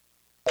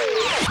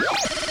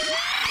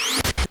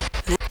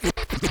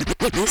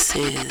This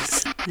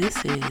is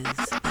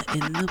the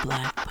In the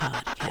Black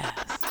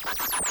podcast.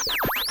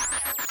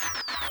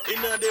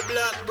 In the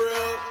black,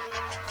 bro.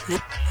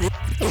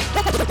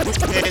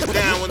 Hands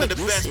down, one of the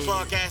best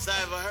podcasts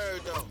I ever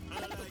heard, though.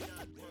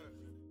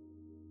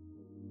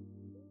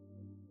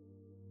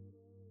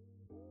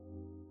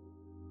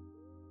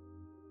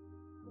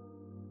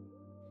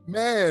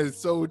 Man,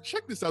 so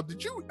check this out.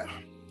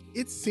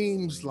 It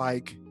seems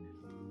like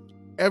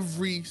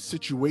every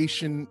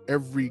situation,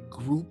 every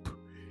group,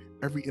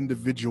 every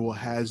individual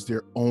has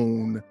their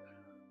own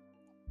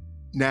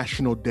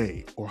national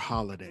day or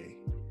holiday.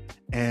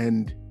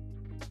 And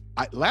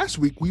last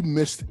week we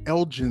missed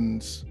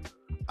Elgin's,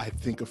 I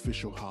think,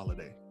 official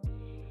holiday.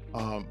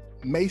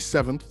 May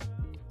 7th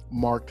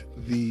marked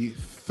the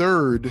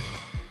third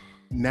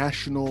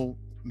National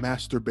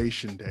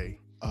Masturbation Day.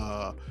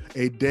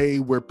 A day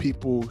where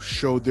people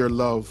show their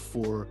love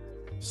for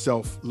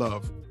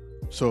self-love.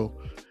 So,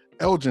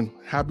 Elgin,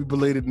 happy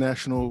belated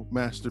National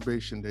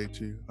Masturbation Day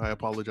to you. I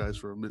apologize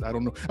for it. I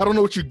don't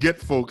know what you get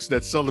folks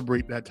that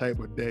celebrate that type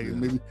of day.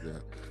 Yeah.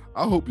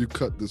 I hope you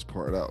cut this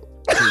part out.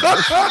 That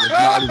shit was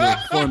not even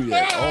funny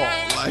at all.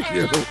 Like,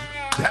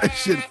 that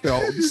shit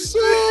felt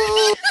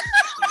so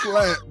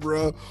flat,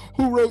 bro.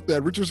 Who wrote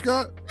that? Richard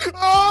Scott?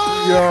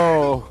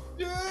 Yo.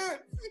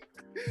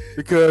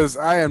 Because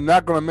I am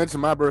not going to mention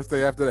my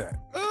birthday after that.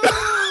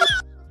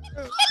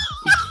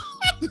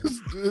 This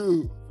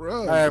dude,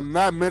 bro. I am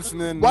not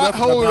mentioning.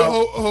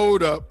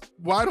 Hold up.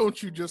 Why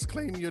don't you just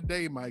claim your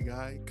day, my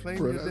guy? Claim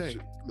your day.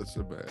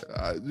 Listen, man.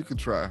 You can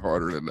try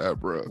harder than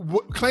that, bro.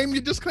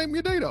 Just claim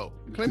your day, though.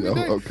 Claim your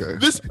day. Okay.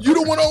 You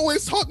don't want to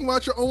always talk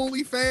about your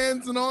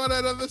OnlyFans and all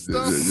that other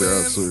stuff.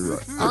 Yeah, absolutely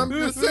right. I'm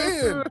just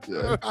saying.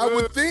 Yeah. I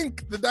would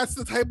think that's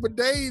the type of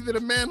day that a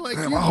man like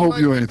Damn, you. I hope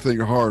you ain't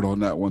thinking hard on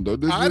that one, though.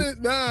 Did you? I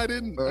didn't. I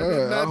didn't.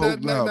 I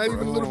hope not, even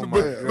a little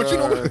bro. bit. But you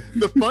know what?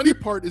 The funny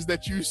part is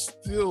that you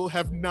still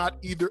have not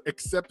either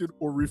accepted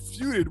or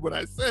refuted what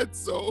I said.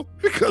 So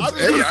because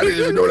I didn't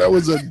even know that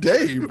was a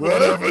day, bro.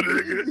 Whatever,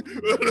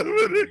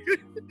 nigga.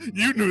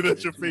 You knew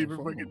that's your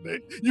favorite fucking day.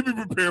 You be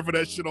prepared for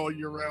that shit all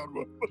year round,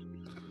 bro.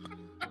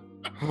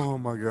 Oh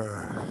my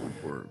God.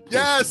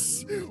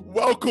 Yes.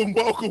 Welcome.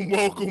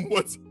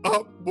 What's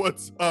up?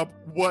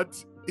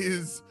 What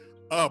is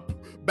up?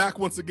 Back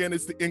once again,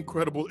 it's the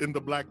Incredible in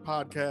the Black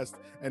podcast.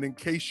 And in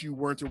case you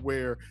weren't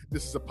aware,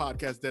 this is a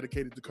podcast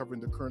dedicated to covering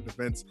the current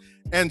events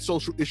and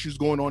social issues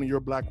going on in your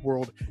black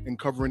world and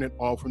covering it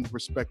all from the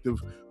perspective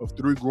of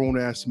three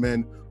grown-ass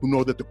men who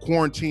know that the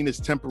quarantine is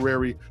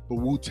temporary, but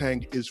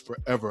Wu-Tang is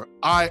forever.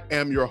 I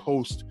am your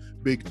host,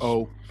 Big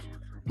O,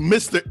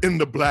 Mr. In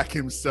the Black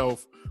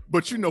himself.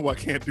 But you know I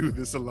can't do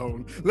this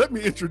alone. Let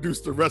me introduce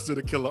the rest of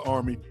the Killer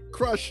Army.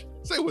 Crush,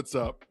 say what's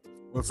up.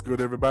 What's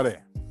good, everybody?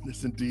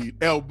 Yes, indeed.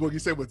 L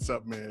Boogie, say what's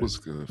up, man. What's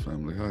good,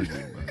 family? How you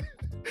doing, man?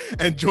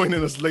 And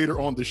joining us later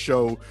on the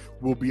show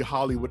will be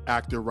Hollywood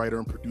actor, writer,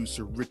 and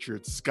producer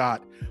Richard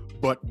Scott.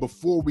 But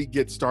before we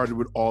get started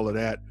with all of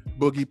that,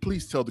 Boogie,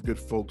 please tell the good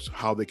folks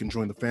how they can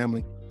join the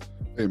family.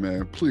 Hey,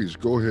 man, please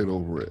go ahead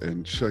over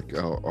and check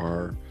out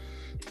our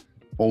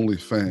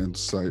OnlyFans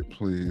site,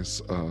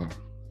 please.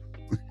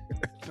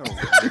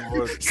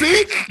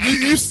 See,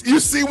 you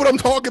see what I'm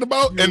talking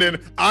about, and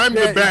then I'm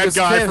the bad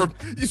guy from.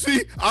 You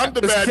see, I'm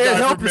the bad guy. Can't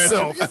help from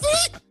yourself.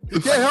 You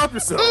can't help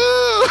yourself.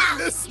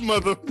 This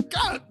mother,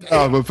 God damn.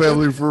 Oh, but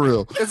family, for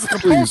real. It's a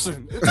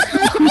compulsion. It's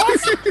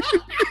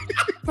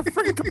a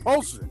freaking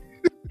compulsion.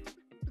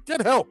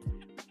 Get help.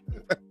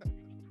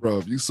 Bro,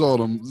 if you saw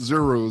them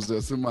zeros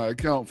that's in my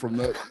account from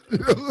that.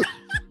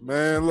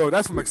 Man, look,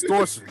 that's some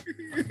extortion.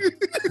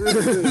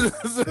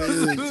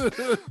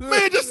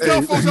 Man, just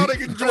tell folks how they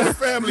can join the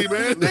family,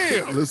 man.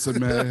 Damn. Listen,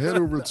 man, head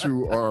over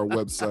to our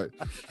website,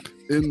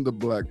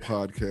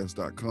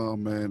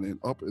 intheblackpodcast.com, man, and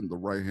up in the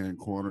right-hand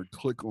corner,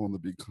 click on the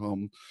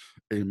Become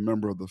a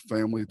Member of the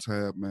Family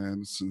tab,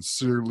 man.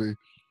 Sincerely,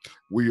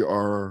 we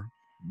are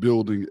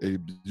building a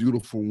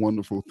beautiful,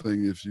 wonderful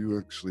thing. If you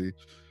actually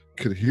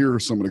could hear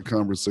some of the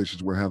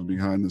conversations we're having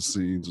behind the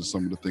scenes and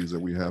some of the things that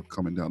we have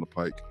coming down the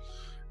pike,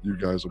 you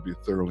guys will be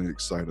thoroughly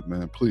excited,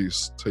 man.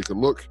 Please take a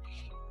look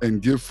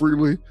and give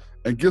freely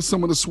and get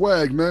some of the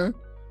swag, man.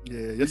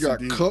 Yeah, yes, we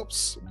got indeed.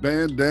 Cups,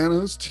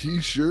 bandanas,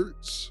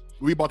 t-shirts.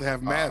 We about to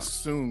have masks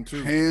soon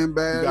too.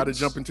 Handbags. You got to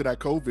jump into that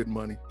COVID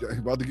money.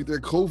 About to get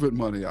that COVID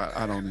money.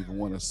 I don't even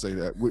want to say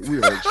that. We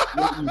are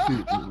extremely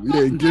people. We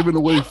ain't giving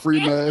away free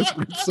masks.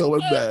 We're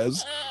selling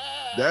masks.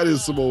 That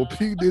is some old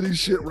P. Diddy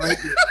shit right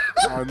there.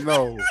 I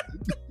know.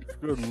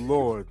 Good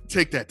Lord.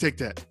 Take that.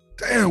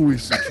 Damn, we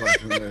see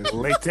something.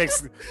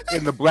 Latex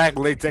in the black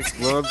latex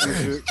gloves and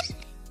shit.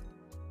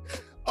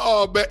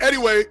 Oh, man.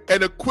 Anyway,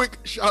 and a quick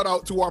shout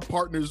out to our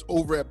partners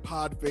over at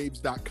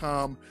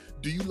podfaves.com.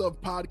 Do you love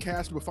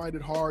podcasts but find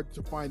it hard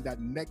to find that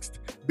next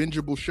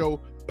bingeable show?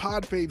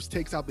 Podfaves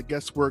takes out the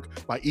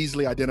guesswork by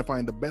easily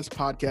identifying the best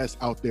podcasts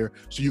out there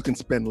so you can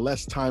spend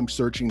less time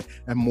searching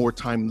and more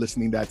time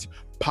listening. That's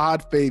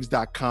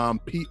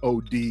podfaves.com,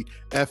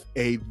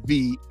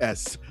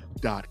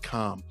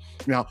 PODFAVS.com.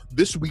 Now,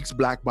 this week's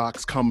Black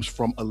Box comes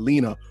from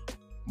Alina,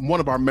 one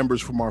of our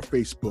members from our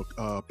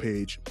Facebook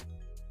page.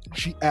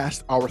 She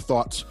asked our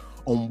thoughts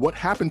on what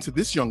happened to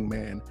this young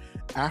man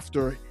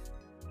after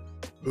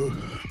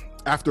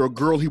a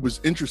girl he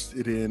was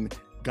interested in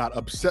got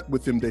upset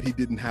with him that he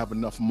didn't have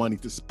enough money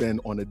to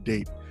spend on a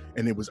date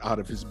and it was out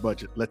of his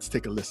budget. Let's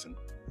take a listen.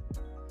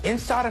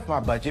 Inside of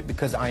my budget,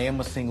 because I am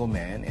a single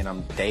man and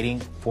I'm dating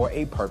for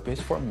a purpose,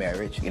 for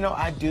marriage,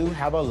 I do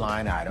have a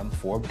line item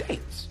for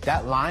dates.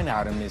 That line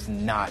item is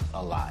not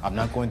a lot. I'm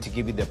not going to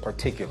give you the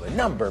particular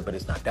number, but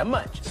it's not that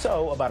much.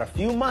 So about a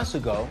few months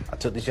ago, I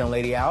took this young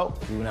lady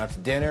out. We went out to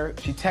dinner.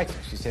 She texted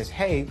me. She says,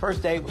 hey,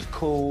 first date was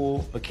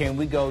cool, but can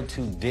we go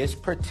to this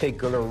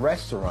particular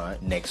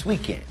restaurant next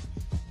weekend?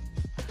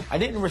 I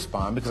didn't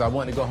respond because I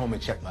wanted to go home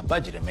and check my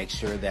budget and make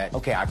sure that,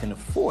 okay, I can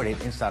afford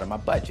it inside of my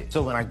budget.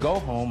 So when I go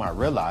home, I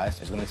realized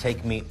it's going to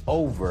take me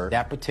over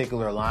that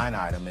particular line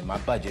item in my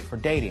budget for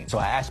dating. So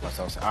I asked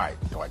myself, all right,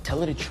 do I tell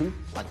her the truth?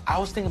 Like, I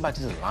was thinking about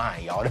just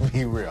lying, y'all, to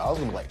be real. I was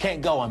going to be like,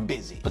 can't go, I'm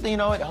busy. But then you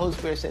know what? The Holy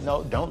Spirit said,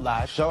 no, don't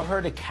lie. Show her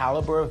the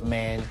caliber of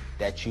man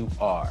that you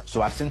are.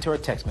 So I sent her a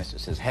text message that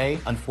says, hey,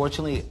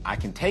 unfortunately, I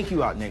can take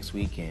you out next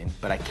weekend,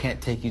 but I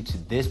can't take you to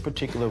this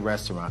particular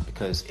restaurant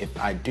because if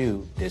I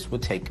do, this will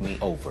take me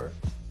over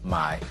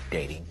my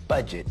dating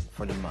budget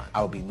for the month. I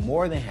will be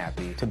more than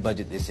happy to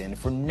budget this in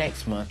for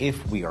next month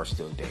if we are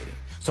still dating.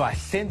 So I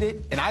send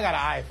it, and I got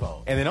an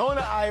iPhone. And then on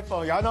the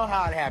iPhone, y'all know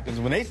how it happens.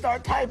 When they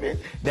start typing,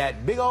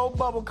 that big old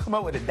bubble come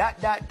up with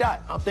a ...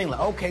 I'm thinking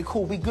like, okay,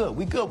 cool, we good.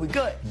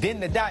 Then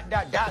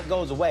the ...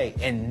 goes away,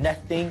 and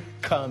nothing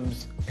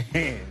comes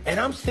in. And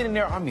I'm sitting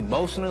there, I'm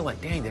emotional, like,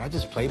 dang, did I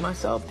just play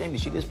myself? Dang,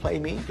 did she just play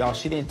me? Y'all,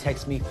 she didn't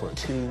text me for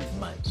 2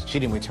 months. She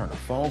didn't return a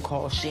phone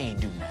call. She ain't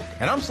do nothing.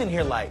 And I'm sitting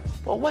here like,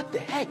 well, what the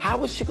heck?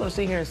 How is she gonna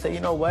sit here and say, you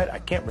know what? I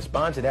can't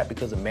respond to that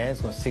because a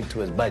man's gonna stick to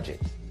his budget.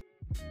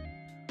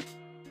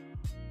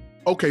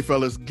 Okay,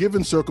 fellas,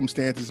 given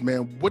circumstances,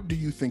 man, what do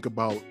you think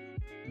about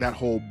that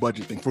whole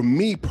budget thing? For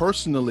me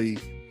personally,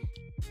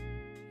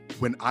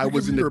 when I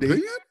was in the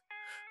date,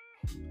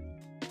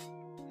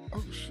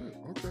 oh shit,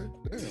 okay,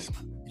 damn.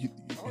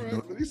 All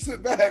know, right, you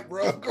sit back,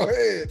 bro. Go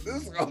ahead.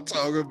 This is what I'm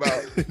talking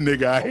about.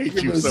 Nigga, I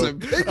hate you so.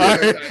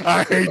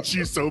 I hate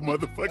you so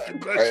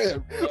motherfucking much.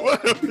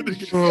 Whatever,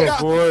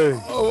 boy.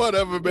 Oh,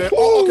 whatever, man.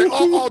 Oh, okay,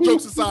 all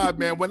jokes aside,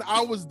 man. When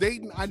I was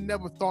dating, I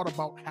never thought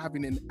about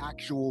having an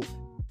actual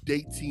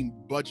dating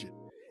budget.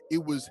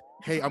 It was,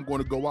 hey, I'm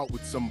going to go out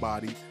with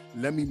somebody.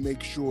 Let me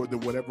make sure that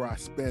whatever I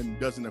spend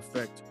doesn't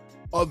affect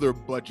other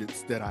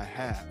budgets that I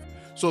have.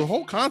 So the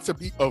whole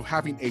concept of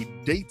having a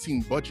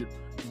dating budget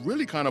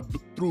really kind of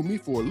threw me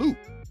for a loop.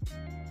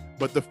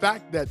 But the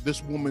fact that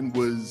this woman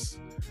was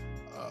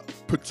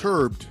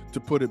perturbed, to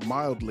put it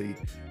mildly,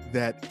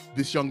 that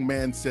this young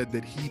man said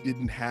that he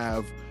didn't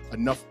have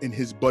enough in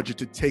his budget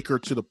to take her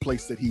to the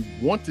place that he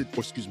wanted,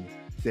 or excuse me,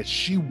 that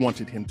she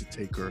wanted him to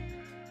take her.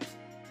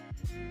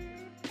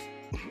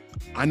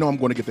 I know I'm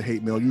going to get the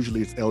hate mail.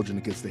 Usually it's Elgin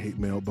that gets the hate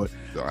mail, but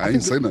I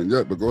ain't say nothing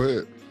yet, but go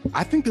ahead.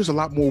 I think there's a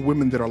lot more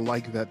women that are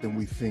like that than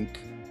we think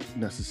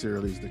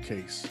necessarily is the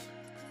case.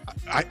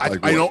 I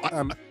know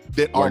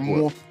that are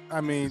more.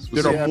 I mean,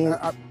 that are more.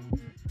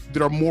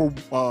 That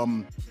are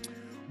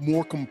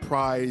more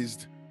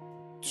comprised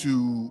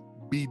to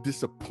be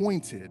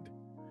disappointed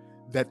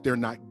that they're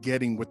not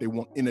getting what they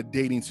want in a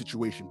dating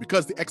situation,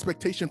 because the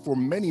expectation for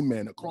many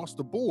men across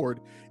the board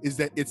is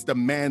that it's the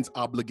man's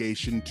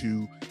obligation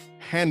to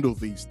handle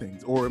these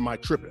things. Or am I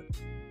tripping?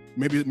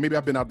 Maybe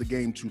I've been out the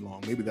game too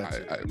long. Maybe that's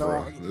it.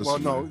 No.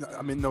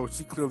 I mean, no.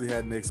 She clearly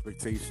had an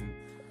expectation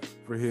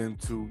for him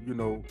to,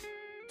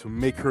 to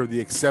make her the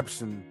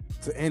exception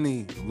to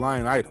any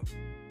line item.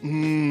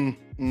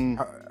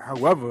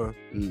 However,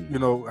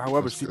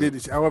 she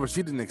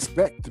didn't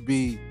expect to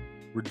be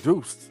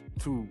reduced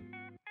to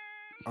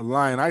a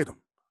line item,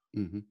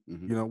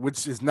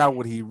 which is not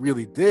what he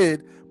really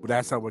did, but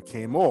that's how it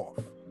came off.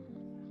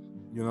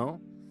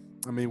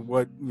 I mean,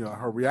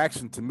 her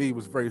reaction to me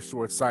was very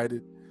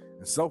short-sighted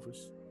and selfish.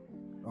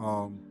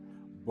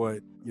 But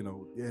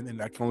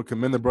and I can only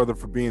commend the brother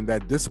for being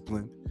that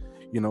disciplined,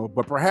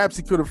 but perhaps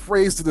he could have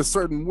phrased it a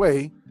certain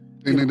way.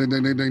 Ding, ding, ding,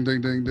 ding, ding,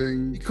 ding, ding,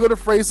 ding. He could have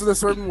phrased it a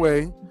certain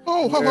way.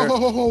 He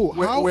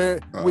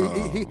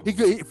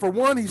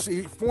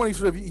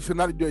should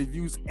not have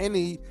used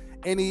any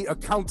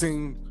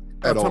accounting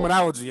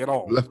terminology at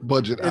all. Left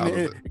budget out of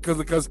it.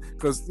 Because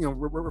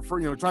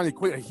trying to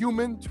equate a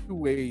human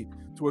to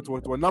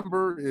a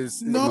number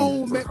is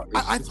man.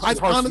 It's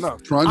harsh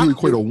enough. Trying to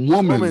equate a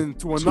woman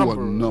to a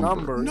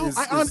number. No,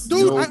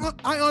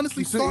 I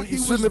honestly thought he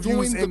was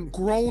doing the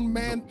grown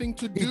man thing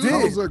to do. He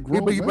did,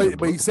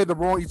 but he said the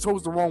wrong. He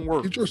chose the wrong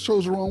words. He just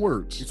chose the wrong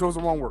words.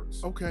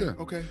 Okay, yeah.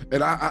 Okay.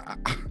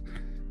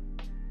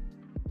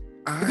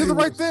 And he did the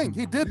right thing.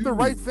 He did the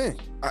right thing.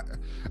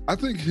 I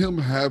think him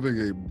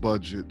having a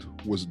budget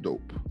was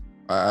dope.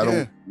 I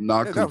don't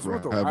knock that him was for real,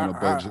 though. having a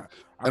budget.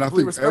 I And I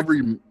completely think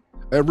respect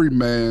every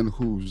man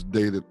who's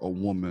dated a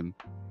woman,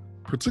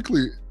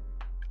 particularly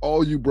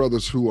all you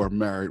brothers who are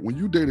married, when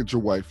you dated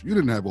your wife, you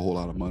didn't have a whole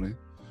lot of money.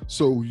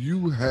 So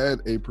you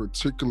had a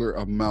particular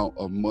amount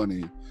of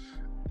money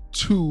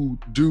to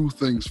do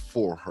things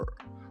for her.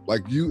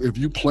 Like if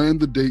you planned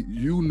the date,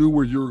 you knew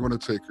where you were going to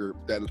take her,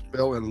 that it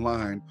fell in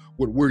line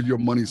with where your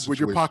money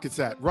situation. Where your pocket's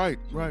at. Right.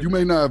 You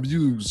may not have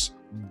used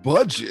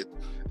budget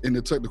in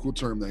the technical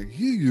term that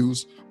he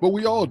used, but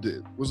we all did.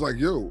 It was like,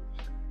 yo,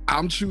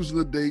 I'm choosing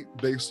the date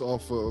based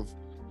off of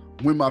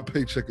when my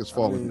paycheck is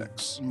falling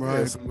next.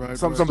 Right.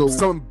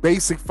 Some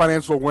basic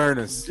financial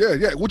awareness.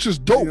 Yeah, which is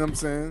dope. You know what I'm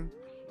saying?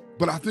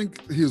 But I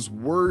think his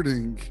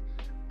wording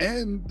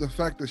and the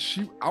fact that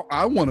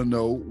I want to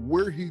know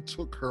where he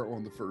took her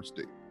on the first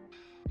date.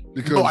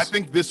 Because no, I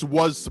think this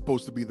was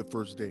supposed to be the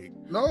first date.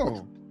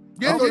 No.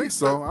 I don't think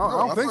so.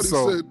 I don't think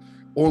so.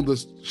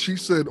 She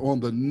said on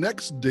the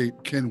next date,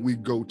 can we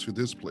go to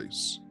this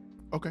place?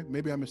 Okay,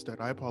 maybe I missed that.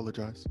 I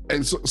apologize.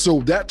 And so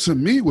that to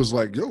me was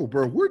like, yo,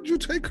 bro, where'd you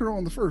take her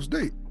on the first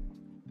date?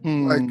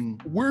 Like,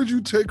 where'd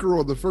you take her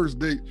on the first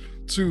date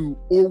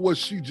or was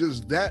she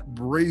just that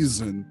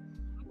brazen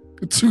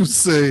to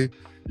say,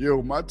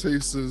 yo, my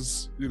taste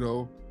is,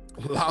 lobster?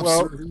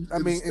 Well,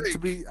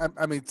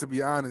 to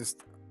be honest,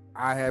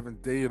 I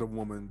haven't dated a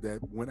woman that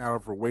went out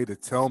of her way to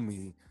tell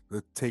me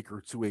to take her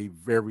to a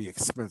very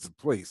expensive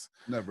place.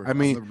 Never. I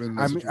never been.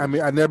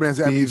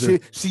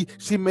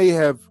 She may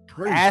have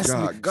asked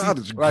me. God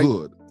is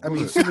good. I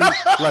mean, she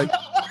like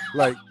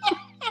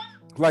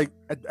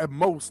at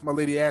most, my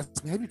lady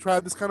asked me, "Have you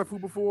tried this kind of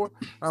food before?"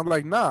 I'm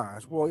like, "Nah."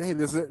 Well, hey,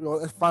 let's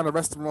find a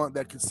restaurant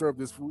that can serve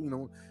this food,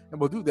 and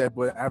we'll do that.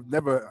 But I've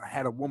never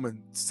had a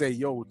woman say,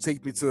 "Yo,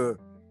 take me to."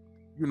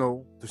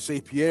 The Chez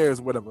Pierre's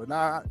or whatever.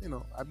 Nah,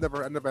 I've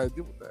never had to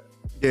deal with that.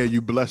 Yeah,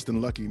 you blessed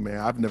and lucky, man.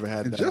 I've never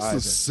had that. Just either.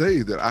 To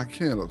say that I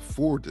can't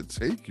afford to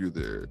take you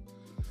there,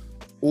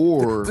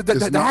 or to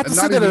have to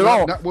say that at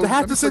all. To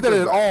have to say that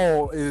at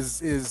all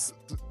is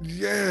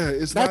yeah,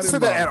 it's not not to say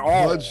in that my at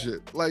all.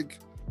 budget. Like,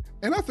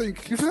 and I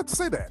think you should have to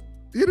say that.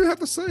 You didn't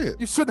have to say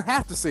it. You shouldn't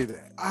have to say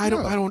that. I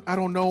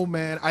don't know,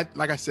 man. I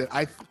honestly.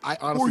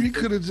 Or he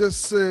could have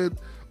just said,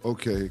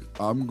 okay,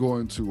 I'm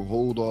going to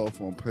hold off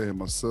on paying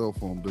my cell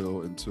phone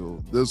bill until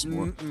this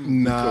month.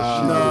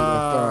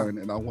 Nah.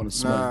 And I want to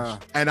smash.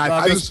 And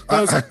I think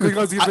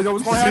because he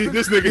knows what's going to happen.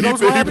 This nigga,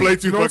 he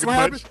played too fucking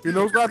much. You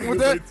know what's going to happen with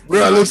that?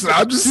 Bro, listen,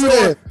 I'm just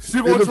saying.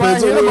 She's going to try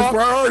and hit him up.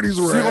 Priorities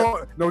were she's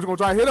going to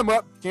try and hit him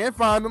up. Can't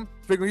find him.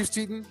 Figure he's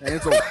cheating. And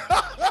it's over.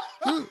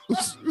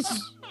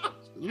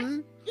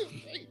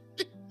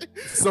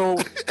 So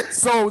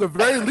the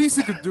very least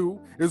he could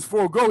do is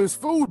forego his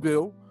food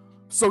bill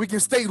so he can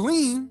stay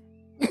lean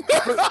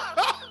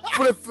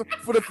for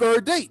the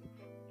third date.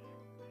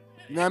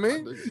 You know what I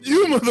mean?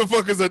 You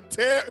motherfuckers are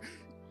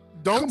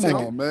Don't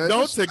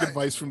take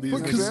advice from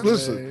these because niggas,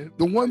 listen, man.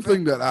 The one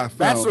thing that I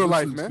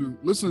found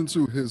listening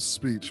to his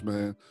speech,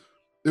 man,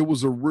 it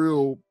was a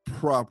real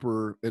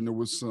proper, and there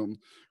was some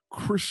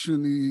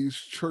Christianese,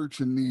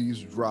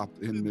 churchanese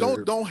dropped in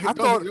there. Don't hate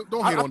on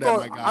that,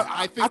 my guy.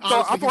 I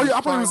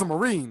thought he was a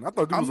Marine. I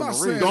thought he was a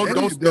Marine. Don't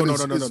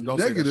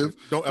negative.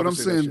 But I'm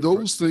saying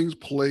those things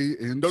play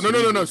into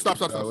no. Stop.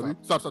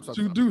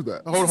 To do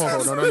that. Hold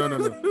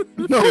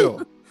on.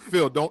 No.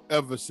 Phil, don't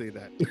ever say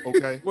that,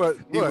 okay? What?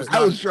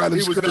 I was trying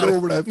to skirt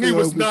over that. He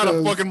was not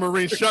a fucking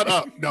Marine. Shut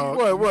up.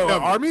 No. What?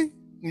 Army?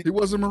 He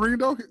wasn't Marine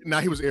though? Nah,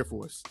 he was Air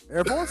Force.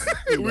 Air Force?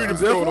 He threw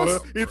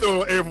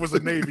Air Force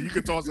and Navy. You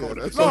can toss it on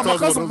that. No, my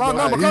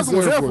cousin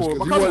was Air Force.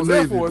 My cousin was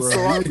Air Force.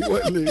 He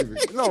wasn't Navy.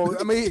 No,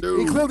 I mean,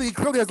 he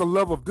clearly has a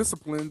level of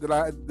discipline that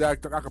I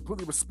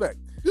completely respect.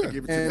 Yeah,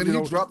 and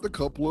he dropped a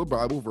couple of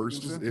Bible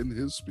verses in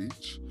his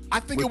speech.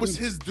 I think it was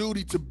his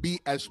duty to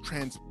be as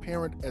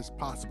transparent as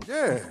possible.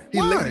 Yeah.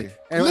 Why?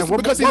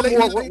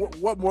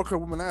 What more could a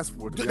woman ask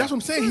for? That's what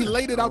I'm saying. He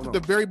laid it out at the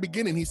very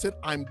beginning. He said,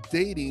 I'm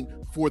dating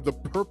for the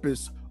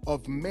purpose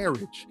of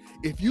marriage.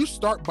 If you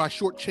start by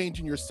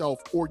shortchanging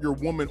yourself or your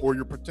woman or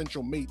your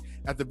potential mate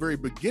at the very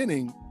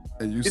beginning,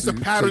 it's a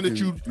pattern that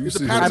you take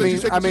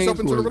yourself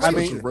into the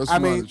relationship.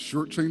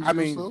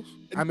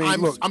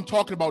 I'm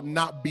talking about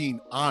not being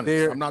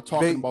honest. I'm not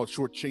talking about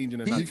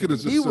shortchanging.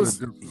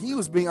 He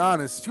was being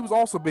honest. She was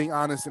also being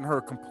honest in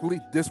her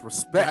complete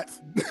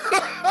disrespect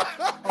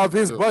of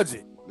his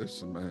budget.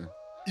 Listen, man.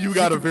 You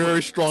got a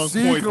very strong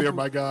point there,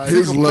 my guy.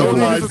 His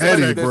level is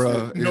petty,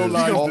 bro. No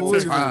lies.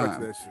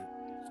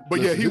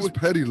 But yeah, his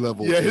petty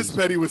level. Yeah, his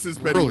petty was his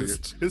petty.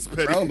 Brilliant. His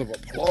petty. Round of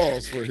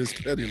applause for his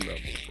petty level,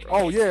 bro.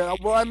 Oh yeah.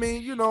 Well, I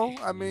mean,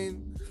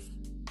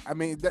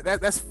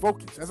 that's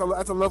focus. That's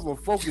a level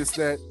of focus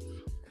that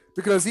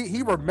because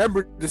he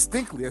remembered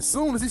distinctly as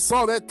soon as he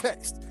saw that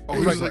text. Oh,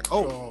 he was like,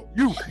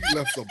 you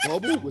left a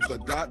bubble with a ...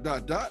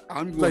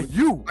 I'm going like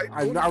you.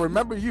 I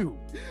remember you.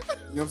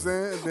 You know what I'm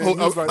saying?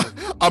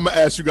 I'm gonna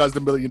ask you guys the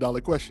 $1 million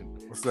question.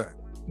 What's that?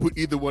 Would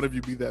either one of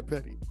you be that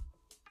petty?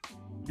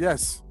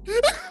 Yes.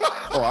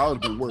 I would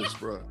have been worse,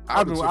 bro.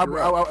 I would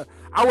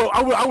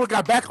have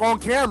got back on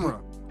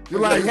camera You're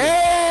like,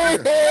 hey,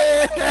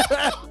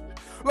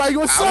 like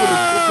what's I would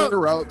have up? taken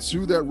her out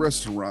to that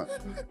restaurant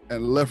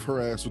and left her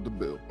ass with the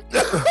bill.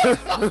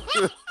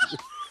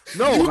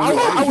 No,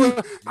 I would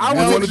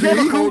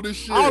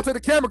take the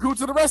camera crew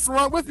to the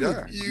restaurant with me.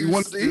 Yeah, you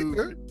wanted to eat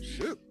there?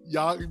 Shit.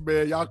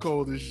 Y'all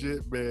cold as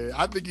shit, man.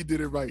 I think he did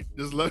it right.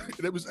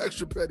 It was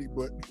extra petty,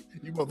 but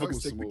you That motherfuckers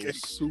was take the some cake.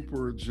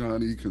 super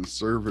Johnny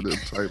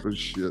conservative type of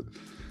shit.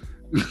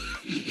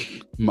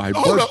 My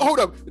budget. Hold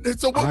up.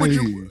 So what would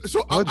you?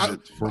 So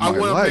budget for I my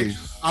want to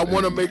life. I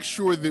want to make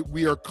sure that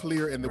we are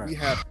clear and that we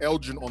have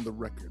Elgin on the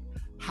record.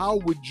 How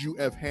would you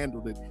have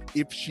handled it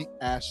if she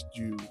asked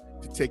you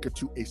to take her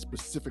to a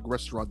specific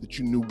restaurant that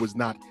you knew was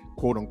not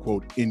quote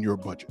unquote in your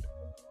budget?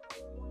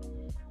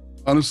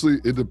 Honestly,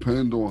 it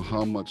depends on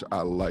how much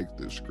I like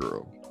this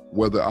girl,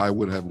 whether I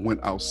would have went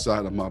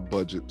outside of my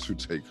budget to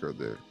take her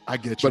there. I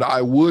get you. But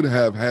I would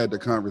have had the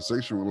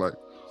conversation with like,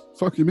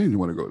 fuck you mean you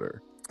want to go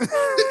there?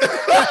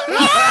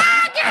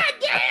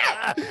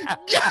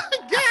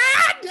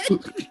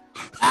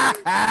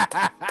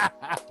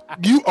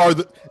 You are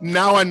the.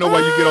 Now I know why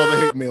you get all the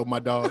hate mail, my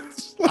dog.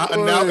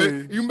 Now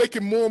you make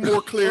it more and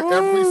more clear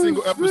every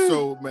single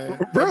episode, man.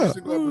 Bruh. Every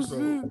single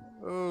episode.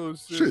 Oh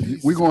shit!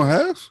 Shit, we gonna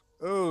have?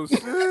 Oh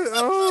shit!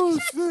 Oh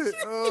shit!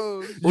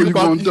 Oh. Or you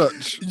going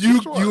Dutch? You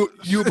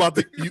about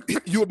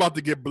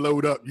to get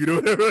blowed up. You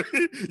know what I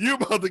mean? You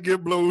about to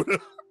get blowed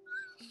up.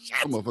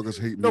 Some motherfuckers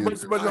hate me. No, but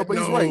he's right.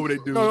 They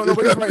do. No,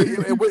 but he's right.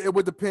 It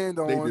would depend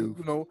on, do.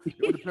 you know, it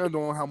would depend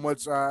on how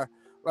much I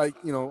like,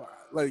 you know,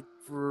 like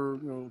for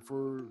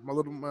my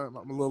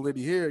little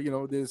lady here, you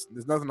know, there's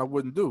nothing I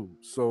wouldn't do.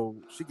 So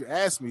she could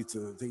ask me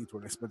to take you to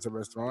an expensive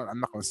restaurant. I'm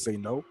not gonna say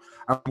no.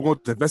 I'm going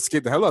to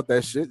investigate the hell out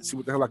that shit. See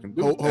what the hell I can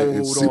do. Hold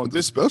see on. what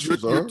the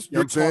specials are. You know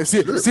what I'm saying? See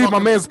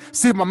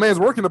if my man's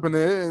working up in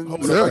there.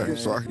 And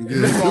So I can get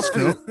a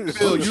discount.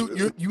 Phil,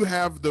 you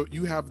have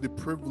the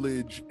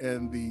privilege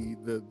and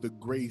the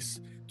grace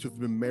to have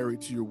been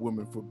married to your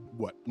woman for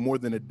what, more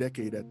than a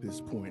decade at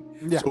this point.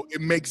 Yeah. So it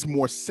makes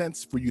more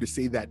sense for you to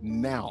say that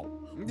now.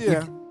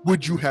 Yeah.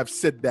 Would you have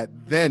said that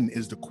then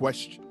is the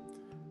question.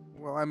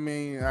 Well, I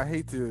mean, I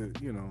hate to,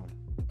 you know,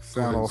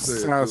 sound Go all ahead, say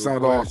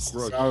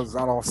it.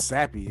 sound all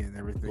sappy and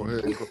everything. Go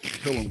ahead,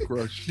 kill him,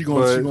 crush. She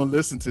gonna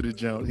listen to the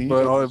jump.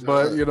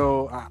 But you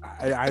know,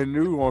 I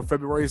knew on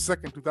February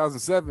 2nd,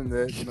 2007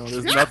 that, you know,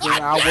 there's nothing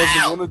I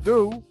wasn't gonna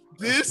do.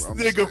 This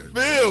nigga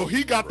Phil,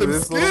 he got them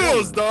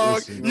skills, dog.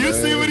 Listen, you man.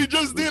 see what he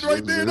just did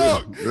right there,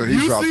 dog. Yeah, he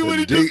You dropped see the what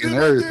he date just and did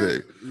right there?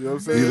 everything. You know what I'm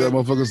He saying? let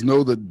motherfuckers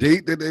know the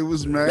date that they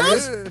was married.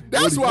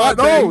 That's why I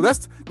No, banged.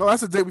 that's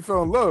the day we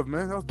fell in love,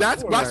 man.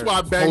 That's why I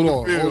banged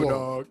Hold with on, Phil, hold on.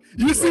 dog.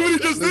 You see what he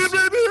just did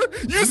right there?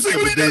 You see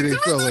what he the day just they did?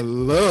 fell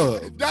in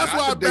love. That's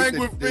Not why I the date banged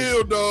that with they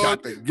Phil, dog.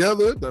 Got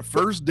together, the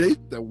first date,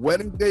 the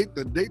wedding date,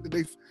 the date that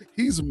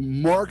he's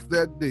marked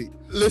that date.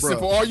 Listen, Bruh.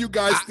 for all you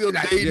guys still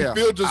dating, yeah,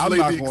 Phil just I'm laid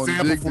not the gonna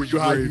example dig for this you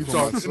how grave you for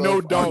talk. myself. No,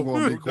 I'm don't.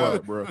 gonna be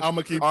quiet, bro. I'm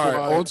gonna keep All right,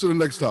 quiet. on to the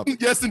next topic.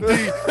 Yes,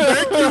 indeed.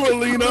 Thank you,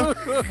 Alina.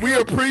 We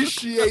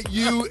appreciate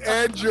you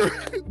and your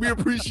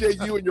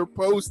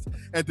post.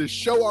 And to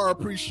show our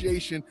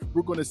appreciation,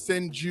 we're going to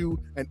send you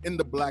an In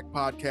the Black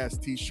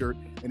podcast T-shirt.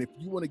 And if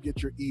you want to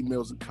get your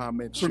emails and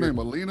comments, What's her name,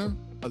 Alina?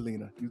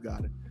 Alina, you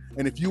got it.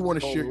 And if you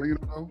want to share, Alina,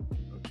 though?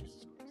 Oh,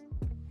 Jesus.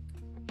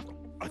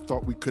 I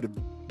thought we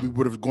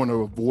would have gone to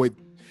avoid.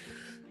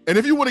 And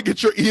if you want to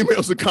get your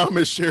emails and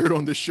comments shared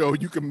on the show,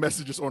 you can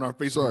message us on our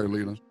Facebook. Sorry,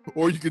 Alina.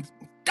 Or you can,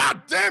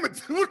 God damn it.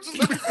 Just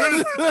let me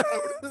finish.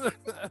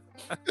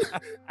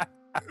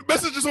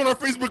 Message us on our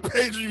Facebook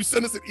page, or you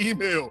send us an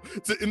email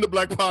to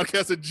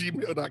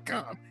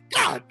intheblackpodcast@gmail.com.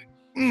 God.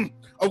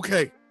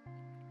 Okay.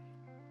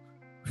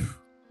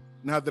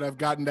 Now that I've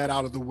gotten that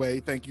out of the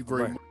way, thank you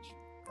very much.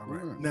 All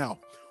right. Now,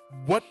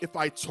 what if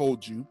I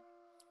told you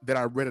that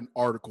I read an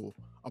article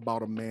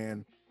about a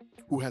man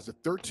who has a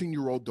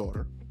 13-year-old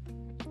daughter,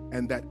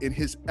 and that in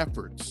his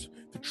efforts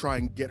to try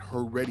and get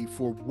her ready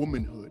for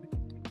womanhood,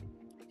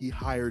 he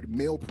hired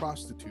male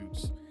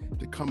prostitutes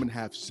to come and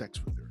have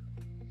sex with her?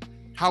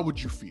 How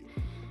would you feel?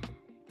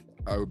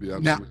 I would be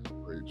absolutely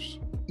outraged.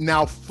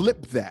 Now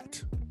flip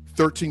that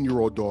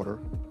 13-year-old daughter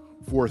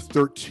for a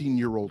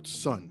 13-year-old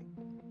son.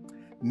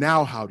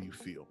 Now how do you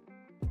feel?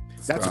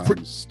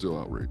 I'm still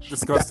outraged.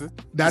 Disgusted.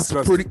 That's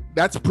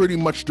pretty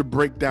much the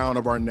breakdown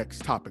of our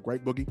next topic,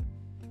 right, Boogie?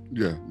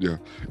 Yeah.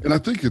 And I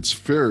think it's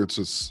fair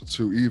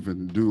to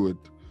even do it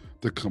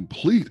the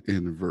complete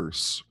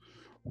inverse.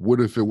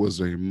 What if it was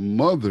a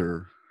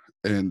mother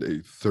and a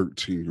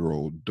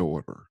 13-year-old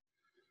daughter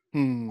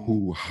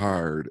who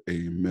hired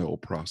a male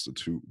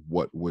prostitute?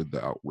 What would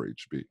the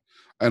outrage be?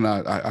 And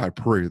I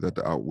pray that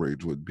the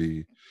outrage would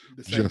be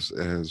just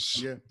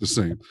as the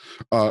same.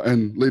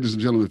 And ladies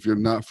and gentlemen, if you're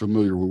not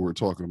familiar with what we're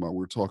talking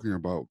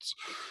about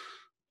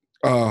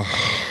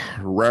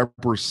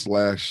rapper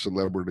 /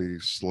 celebrity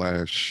 /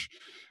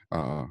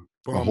 a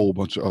whole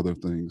bunch of other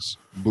things.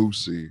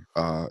 Boosie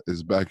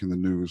is back in the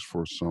news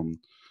for some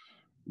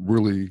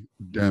really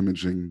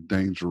damaging,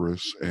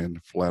 dangerous,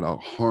 and flat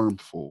out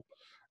harmful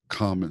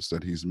comments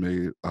that he's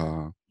made.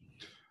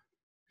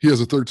 He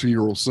has a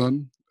 13-year-old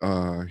son.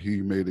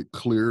 He made it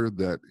clear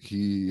that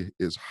he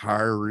is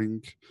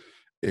hiring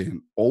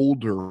an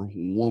older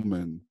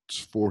woman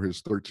for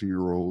his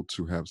 13-year-old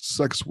to have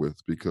sex with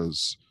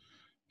because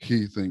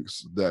he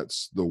thinks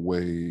that's the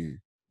way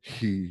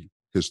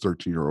his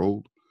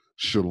 13-year-old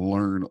should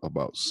learn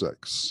about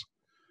sex.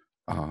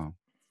 And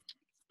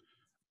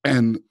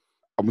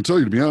I'm gonna tell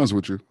you, to be honest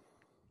with you,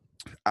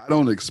 I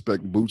don't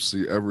expect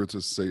Bootsy ever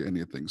to say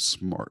anything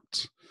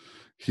smart.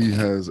 He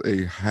has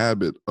a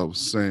habit of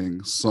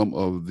saying some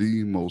of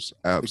the most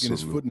Sticking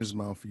his absolute foot in his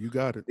mouth. You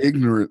got it.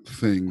 ignorant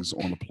things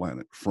on the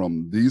planet,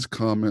 from these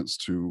comments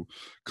to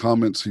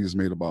comments he's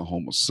made about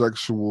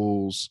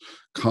homosexuals,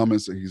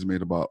 comments that he's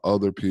made about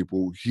other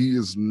people. He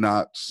is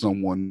not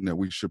someone that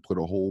we should put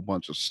a whole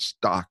bunch of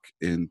stock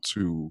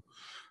into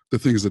the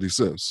things that he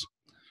says.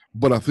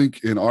 But I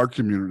think in our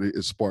community,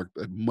 it sparked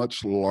a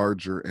much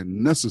larger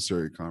and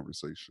necessary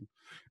conversation.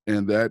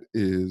 And that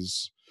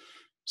is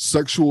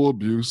sexual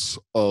abuse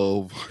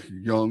of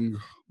young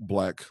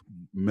Black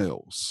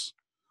males.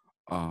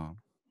 And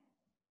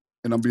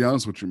I'll be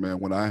honest with you, man,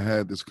 when I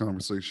had this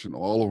conversation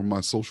all over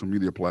my social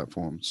media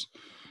platforms,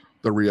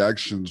 the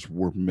reactions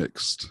were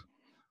mixed.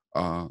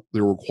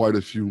 There were quite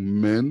a few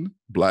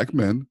Black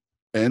men,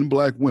 and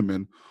Black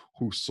women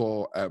who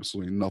saw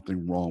absolutely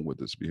nothing wrong with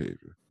this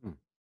behavior.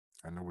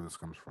 I know where this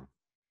comes from.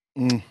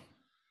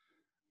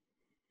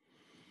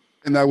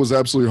 And that was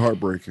absolutely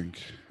heartbreaking.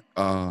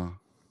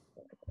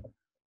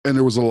 And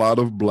there was a lot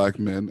of Black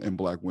men and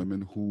Black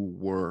women who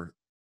were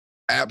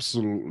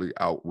absolutely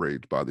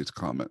outraged by these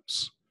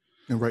comments.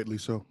 And rightly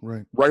so,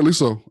 right? Rightly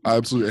so,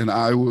 absolutely. And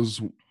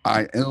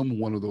I am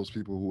one of those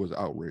people who was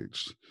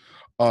outraged.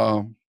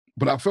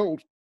 But I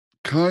felt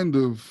kind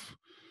of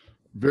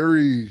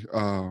very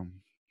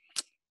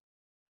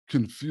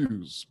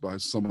confused by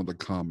some of the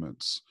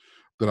comments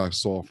that I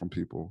saw from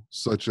people,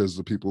 such as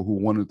the people who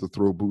wanted to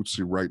throw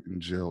Bootsy right in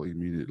jail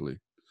immediately,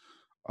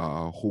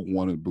 who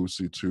wanted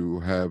Bootsy to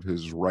have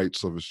his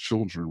rights of his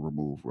children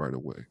removed right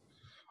away,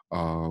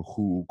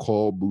 who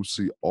called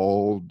Bootsy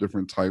all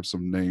different types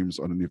of names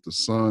underneath the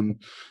sun.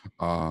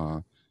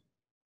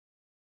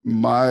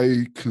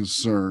 My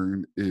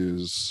concern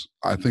is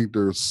I think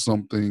there's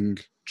something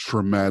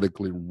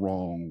traumatically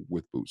wrong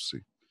with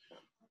Bootsy.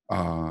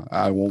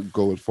 I won't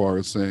go as far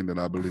as saying that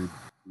I believe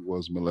he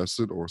was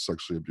molested or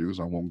sexually abused.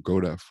 I won't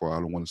go that far. I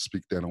don't want to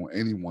speak that on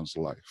anyone's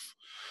life.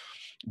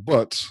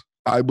 But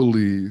I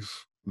believe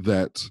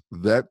that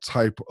that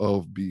type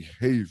of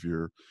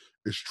behavior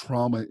is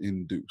trauma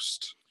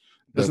induced.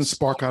 Doesn't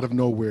spark out of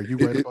nowhere. You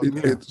right about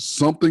that.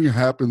 Something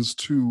happens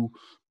to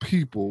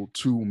people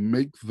to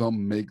make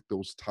them make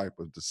those type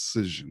of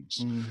decisions.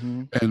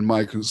 Mm-hmm. And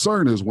my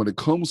concern is when it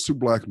comes to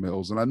Black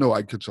males, and I know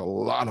I catch a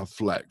lot of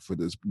flack for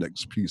this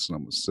next piece, and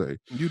I'm gonna say,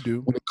 you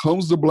do. when it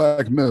comes to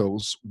Black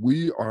males,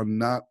 we are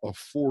not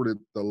afforded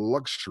the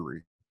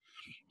luxury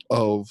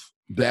of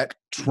that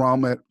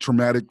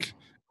traumatic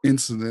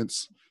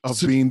incidents of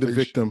being the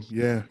victim.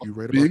 Yeah, you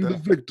right about that. Being the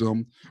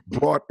victim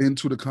brought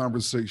into the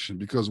conversation,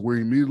 because we're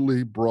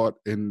immediately brought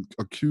and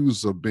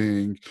accused of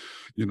being,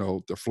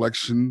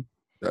 deflectionary.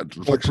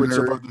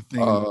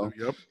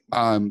 Yep.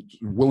 I'm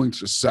willing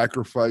to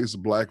sacrifice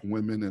Black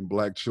women and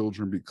Black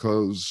children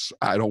because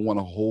I don't want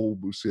to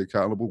hold Boosie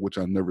accountable, which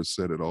I never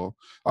said at all.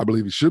 I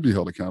believe he should be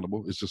held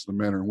accountable. It's just the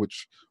manner in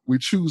which we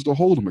choose to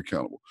hold him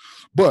accountable.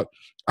 But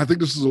I think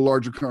this is a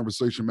larger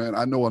conversation, man.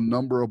 I know a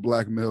number of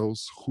Black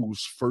males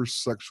whose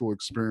first sexual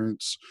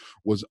experience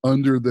was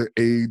under the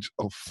age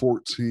of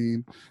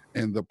 14,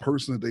 and the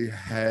person that they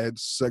had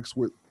sex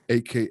with,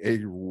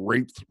 AKA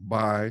raped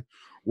by,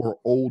 were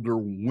older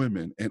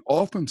women. And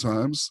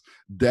oftentimes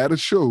data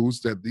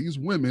shows that these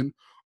women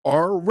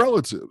are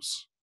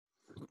relatives.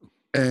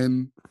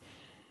 And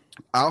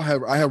I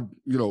have,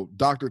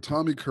 Dr.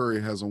 Tommy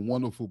Curry has a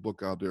wonderful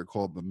book out there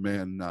called The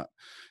Man Not.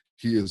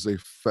 He is a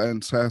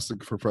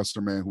fantastic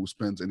professor, man, who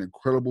spends an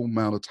incredible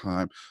amount of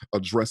time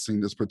addressing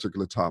this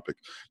particular topic.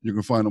 You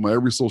can find him on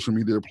every social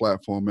media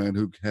platform, man,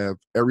 who have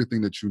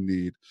everything that you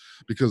need,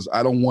 because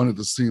I don't want it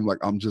to seem like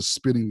I'm just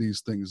spitting these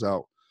things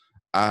out.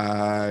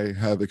 I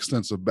have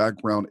extensive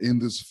background in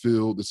this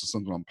field. This is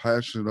something I'm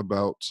passionate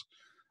about.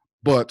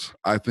 But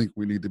I think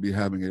we need to be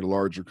having a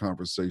larger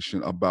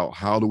conversation about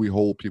how do we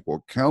hold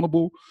people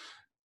accountable,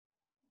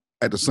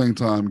 at the same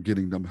time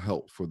getting them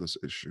help for this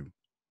issue.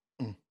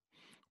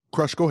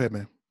 Crush, go ahead,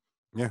 man.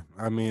 Yeah,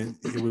 I mean,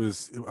 it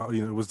was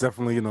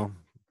definitely,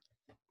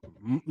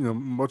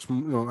 much,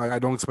 I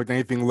don't expect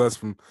anything less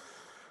from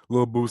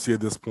Lil Boosie at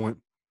this point.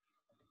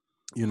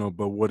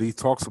 But what he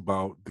talks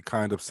about, the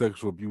kind of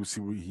sexual abuse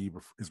he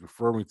is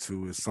referring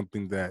to, is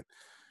something that,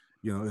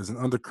 is an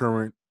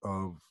undercurrent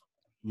of,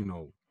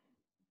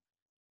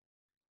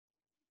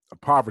 a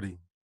poverty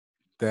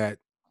that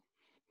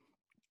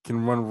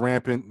can run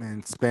rampant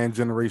and span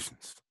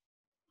generations.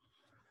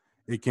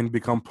 It can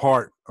become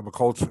part of a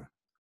culture.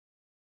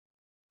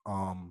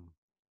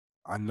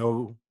 I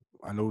know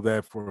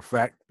that for a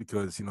fact,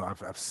 because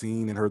I've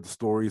seen and heard the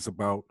stories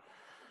about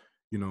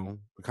the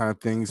kind of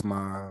things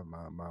my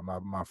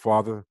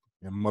father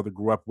and mother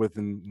grew up with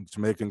in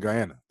Jamaica and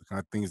Guyana, the kind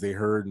of things they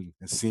heard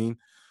and seen.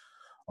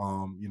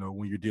 You know,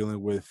 when you're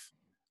dealing with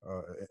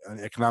an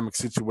economic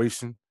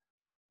situation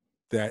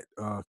that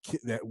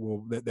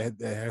that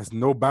has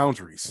no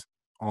boundaries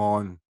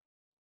on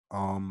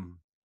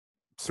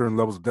certain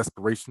levels of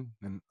desperation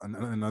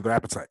and other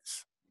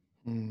appetites.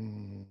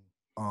 Mm.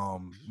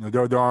 You know,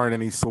 there aren't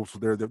any social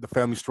there. The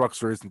family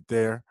structure isn't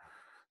there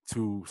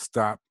to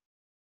stop,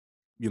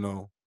 you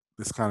know,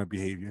 this kind of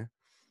behavior,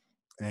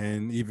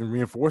 and even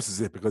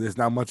reinforces it because there's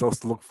not much else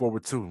to look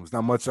forward to. There's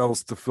not much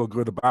else to feel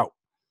good about.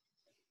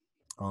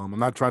 I'm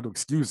not trying to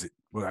excuse it,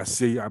 but I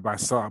see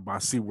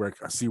where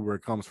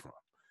it comes from,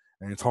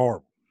 and it's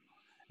horrible.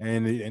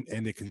 And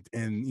it can,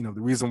 and you know,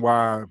 the reason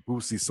why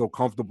Boosie's so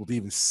comfortable to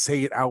even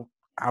say it out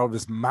of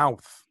his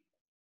mouth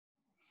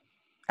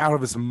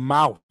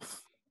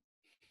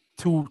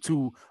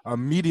to a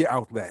media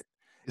outlet.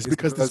 It's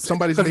because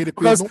somebody's made it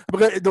feel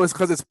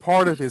because it's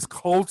part of his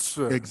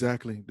culture.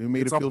 Exactly. They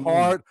made it's it feel a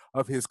part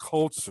of his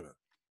culture.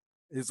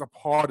 It's a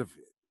part of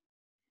it.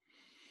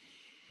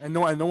 And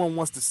no one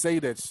wants to say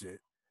that shit.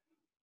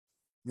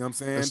 You know what I'm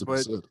saying?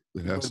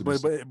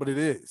 But it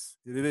is.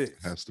 It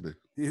has to be.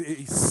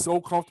 He's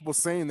so comfortable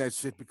saying that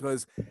shit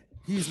because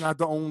he's not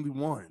the only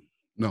one.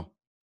 No.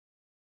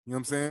 You know what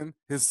I'm saying?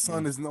 His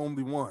son isn't the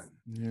only one.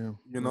 Yeah.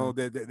 You know,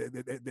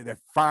 that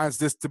finds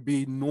this to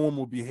be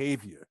normal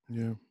behavior.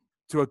 Yeah.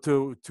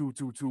 To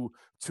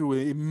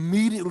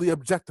immediately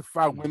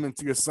objectify women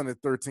to your son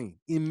at 13.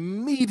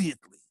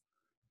 Immediately.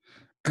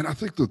 And I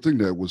think the thing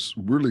that was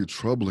really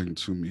troubling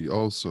to me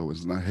also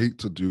is, and I hate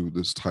to do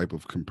this type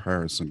of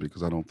comparison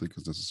because I don't think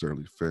it's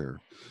necessarily fair,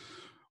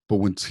 but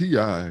when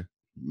T.I.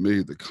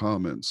 made the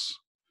comments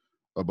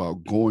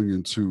about going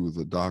into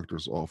the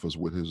doctor's office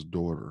with his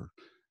daughter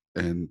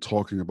and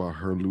talking about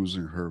her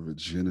losing her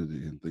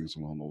virginity and things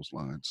along those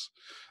lines,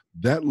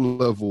 that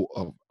level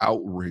of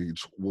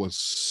outrage was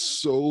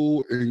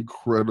so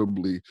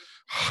incredibly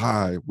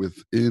high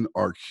within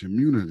our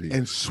community,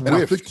 and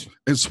swift,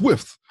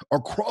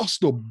 across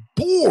the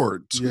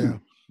board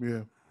too.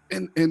 Yeah.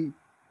 And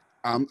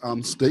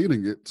I'm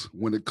stating it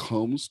when it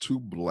comes to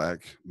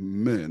Black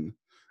men,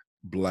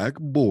 Black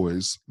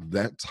boys,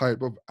 that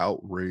type of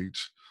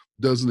outrage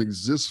doesn't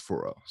exist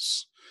for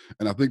us.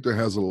 And I think that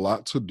has a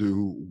lot to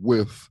do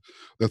with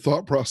the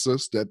thought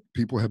process that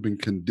people have been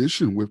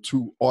conditioned with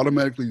to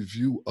automatically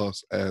view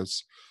us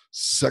as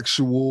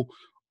sexual,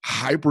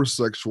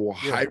 hypersexual,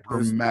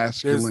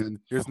 hypermasculine,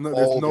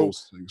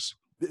 those things.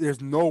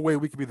 There's no way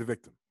we could be the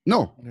victim.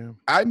 No, yeah.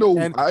 I know,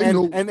 and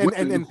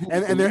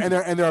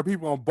there are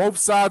people on both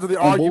sides of the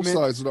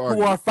argument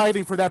who are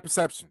fighting for that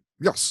perception.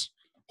 Yes,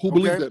 who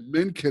believe that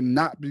men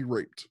cannot be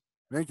raped.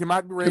 Men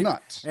cannot be raped.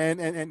 Cannot.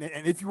 And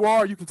if you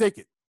are, you can take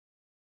it.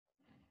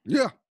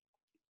 Yeah.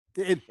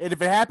 And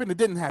if it happened, it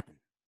didn't happen.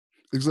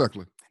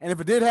 Exactly. And if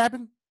it did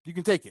happen, you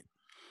can take it.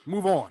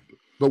 Move on.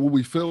 But what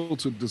we fail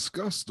to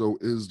discuss, though,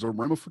 is the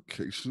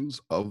ramifications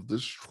of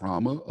this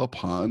trauma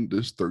upon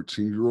this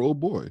 13-year-old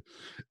boy.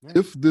 Yeah.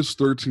 If this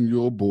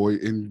 13-year-old boy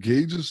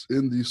engages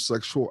in these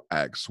sexual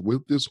acts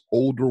with this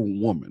older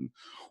woman,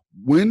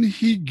 when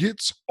he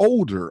gets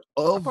older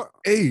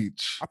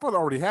age... I thought it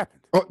already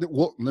happened.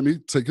 Well, let me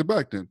take it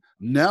back then.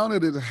 Now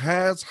that it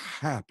has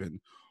happened,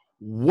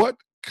 what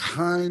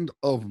kind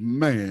of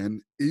man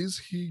is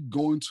he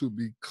going to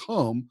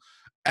become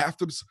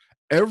after this?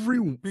 Every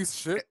piece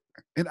of shit.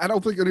 And I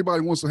don't think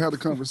anybody wants to have the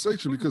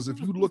conversation because if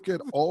you look at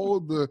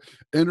all the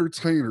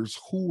entertainers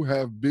who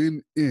have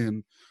been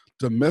in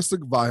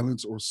domestic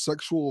violence or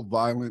sexual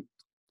violent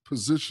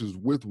positions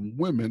with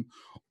women,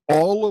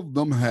 all of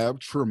them have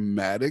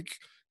traumatic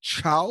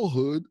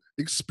childhood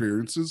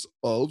experiences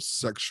of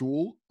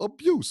sexual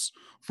abuse,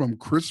 from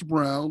Chris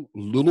Brown,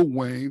 Lil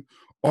Wayne,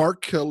 R.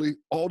 Kelly,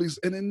 all these,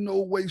 and in no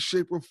way,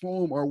 shape, or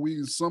form are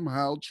we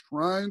somehow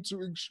trying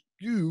to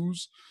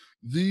excuse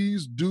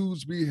these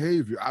dudes'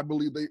 behavior. I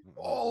believe they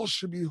all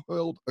should be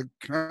held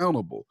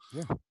accountable.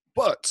 Yeah.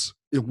 But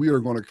if we are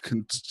going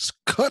to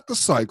cut the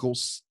cycle,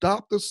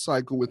 stop the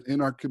cycle within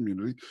our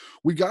community,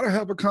 we got to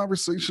have a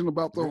conversation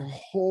about the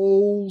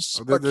whole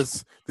spectrum,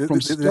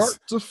 from start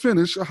to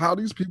finish, of how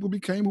these people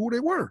became who they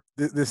were.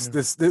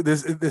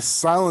 This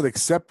silent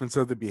acceptance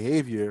of the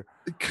behavior,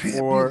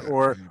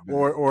 or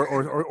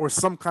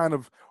some kind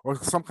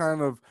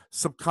of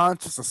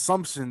subconscious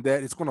assumption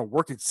that it's going to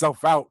work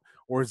itself out,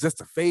 or it's just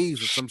a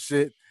phase or some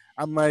shit.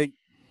 I'm like,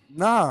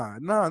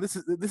 nah. This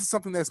is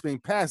something that's being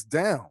passed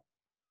down.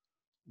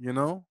 You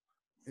know,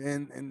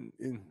 and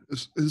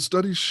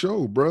studies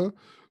show, bruh,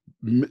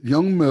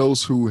 young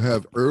males who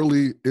have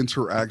early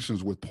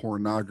interactions with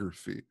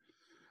pornography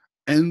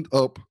end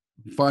up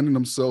finding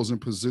themselves in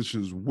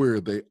positions where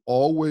they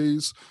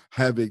always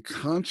have a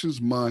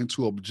conscious mind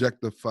to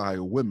objectify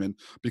women,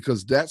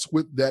 because that's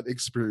with that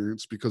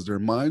experience, because their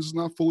mind is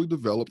not fully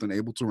developed and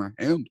able to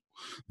handle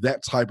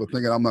that type of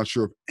thing. And I'm not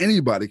sure if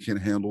anybody can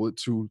handle it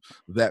to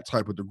that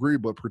type of degree,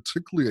 but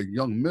particularly a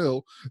young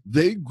male,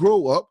 they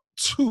grow up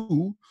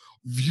to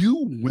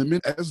view women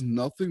as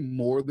nothing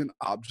more than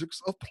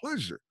objects of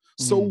pleasure.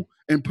 So,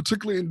 and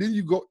particularly, and then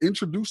you go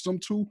introduce them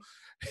to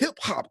hip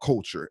hop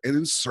culture and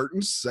in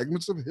certain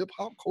segments of hip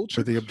hop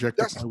culture. But they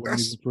objectify women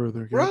even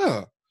further.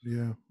 Yeah.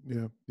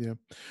 Bruh. Yeah.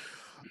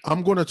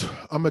 I'm gonna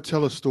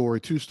tell a story,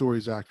 two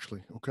stories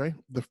actually. Okay.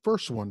 The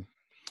first one,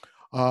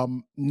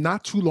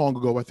 not too long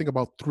ago, I think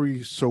about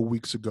 3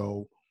 weeks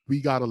ago,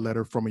 we got a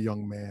letter from a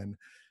young man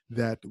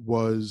that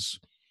was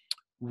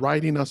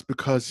writing us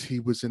because he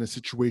was in a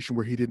situation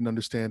where he didn't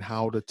understand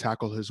how to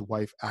tackle his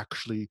wife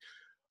actually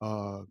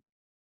uh,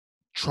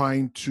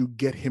 trying to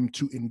get him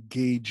to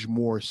engage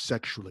more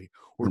sexually,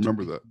 or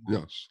Remember that.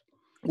 Yes.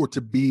 or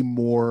to be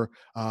more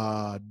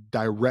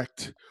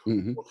direct,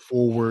 Mhm. more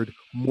forward,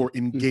 more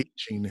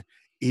engaging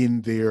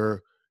in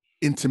their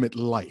intimate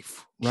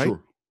life, right?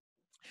 Sure.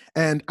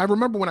 And I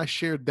remember when I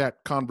shared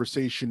that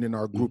conversation in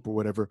our group or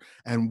whatever,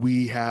 and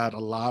we had a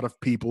lot of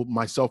people,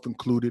 myself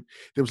included,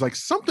 there was like,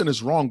 something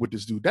is wrong with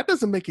this dude. That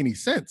doesn't make any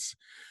sense.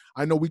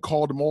 I know we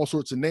called him all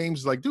sorts of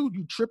names, like, dude,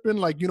 you tripping?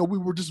 Like, we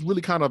were just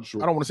really kind of,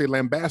 Sure. I don't want to say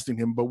lambasting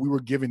him, but we were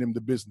giving him the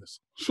business.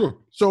 Sure.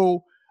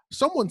 So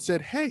someone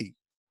said, hey,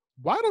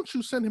 why don't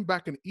you send him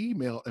back an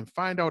email and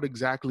find out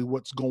exactly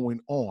what's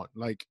going on?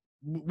 Like,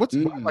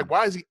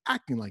 why is he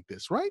acting like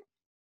this, right?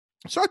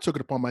 So I took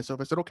it upon myself.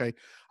 I said, okay.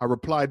 I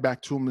replied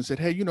back to him and said,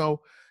 hey,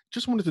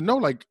 just wanted to know,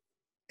 like,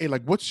 hey,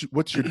 like, what's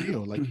your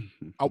deal? Like,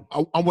 I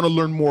want to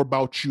learn more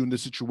about you in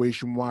this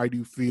situation. Why do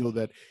you feel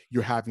that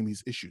you're having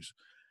these issues?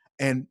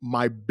 And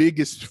my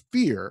biggest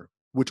fear,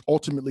 which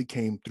ultimately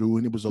came through,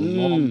 and it was a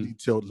long,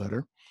 detailed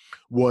letter,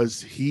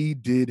 was he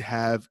did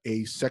have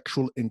a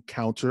sexual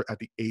encounter at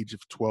the age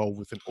of 12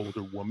 with an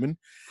older woman.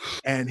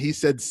 And he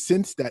said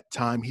since that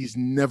time, he's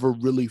never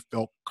really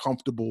felt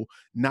comfortable,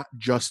 not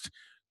just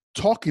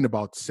talking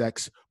about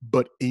sex,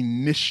 but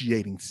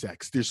initiating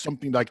sex. There's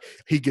something like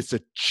he gets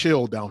a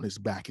chill down his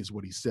back, is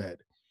what he said.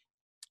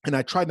 And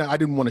I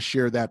didn't want to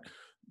share that.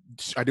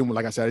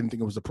 Like I said, I didn't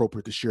think it was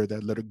appropriate to share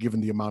that letter, given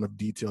the amount of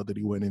detail that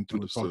he went into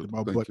and talked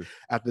about. But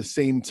at the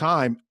same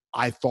time,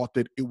 I thought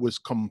that it was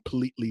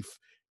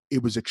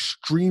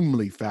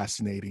extremely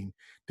fascinating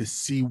to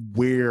see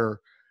where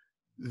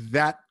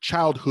that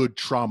childhood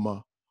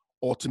trauma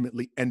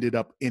ultimately ended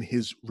up in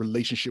his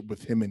relationship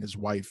with him and his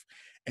wife.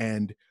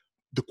 And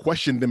the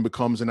question then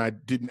becomes, and I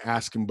didn't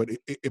ask him, but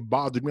it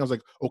bothered me. I was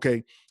like,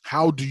 okay,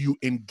 how do you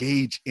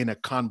engage in a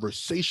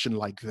conversation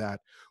like that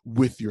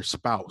with your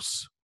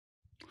spouse?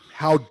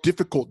 How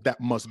difficult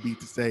that must be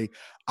to say,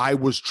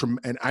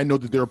 and I know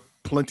that there are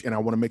plenty, and I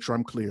want to make sure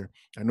I'm clear.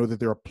 I know that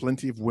there are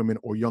plenty of women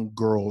or young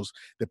girls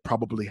that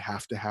probably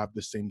have to have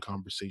the same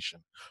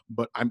conversation.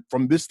 But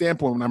from this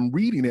standpoint, when I'm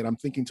reading it, I'm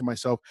thinking to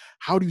myself,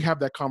 how do you have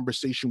that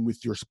conversation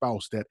with your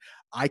spouse that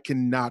I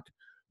cannot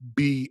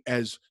be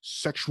as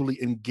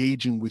sexually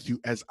engaging with you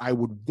as I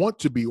would want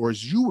to be, or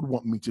as you would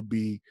want me to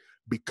be,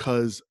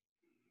 because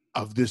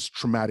of this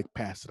traumatic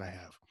past that I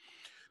have?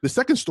 The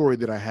second story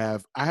that I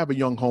have a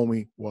young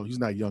homie. Well, he's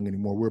not young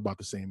anymore. We're about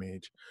the same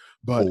age.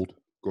 But old.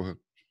 Go ahead.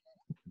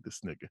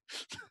 This nigga.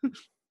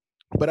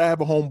 But I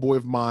have a homeboy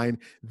of mine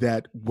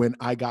that when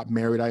I got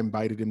married, I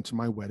invited him to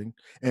my wedding.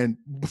 And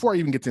before I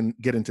even get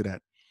into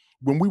that,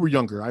 when we were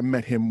younger, I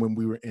met him when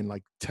we were in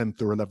like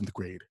 10th or 11th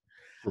grade.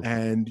 Sure.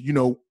 And,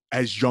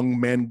 as young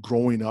men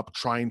growing up,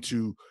 trying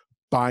to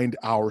find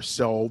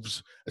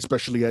ourselves,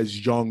 especially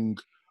as young,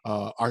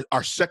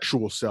 our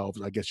sexual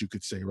selves, I guess you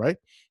could say, right?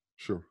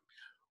 Sure.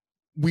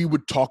 We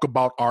would talk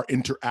about our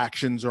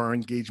interactions, our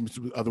engagements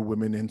with other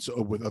women and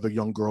so with other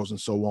young girls and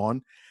so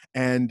on.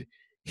 And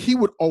he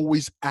would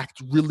always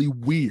act really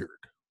weird.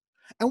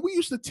 And we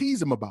used to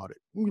tease him about it.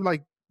 We were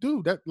like,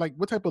 dude, that, like,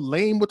 what type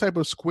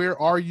of square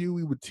are you?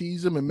 We would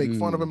tease him and make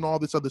fun of him and all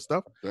this other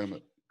stuff. Damn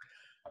it.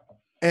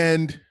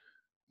 And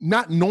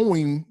not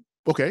knowing,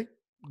 okay,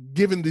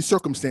 given the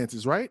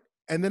circumstances, right?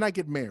 And then I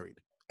get married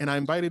and I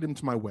invited him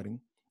to my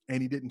wedding.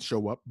 And he didn't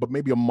show up, but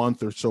maybe a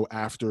month or so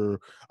after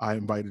I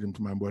invited him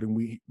to my wedding,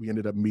 we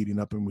ended up meeting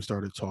up and we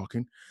started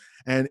talking.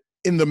 And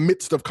in the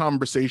midst of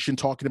conversation,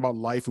 talking about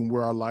life and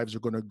where our lives are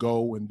going to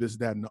go and this,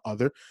 that, and the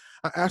other,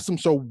 I asked him,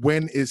 so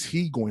when is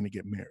he going to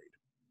get married?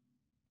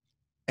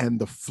 And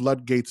the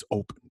floodgates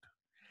opened.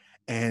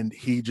 And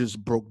he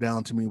just broke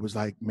down to me, was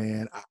like,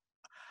 man,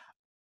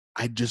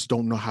 I just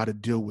don't know how to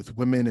deal with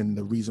women. And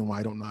the reason why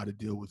I don't know how to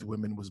deal with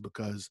women was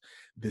because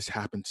this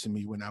happened to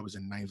me when I was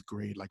in 9th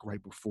grade, like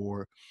right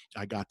before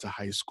I got to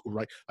high school,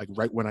 right? Like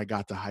right when I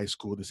got to high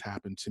school, this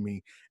happened to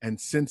me. And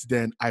since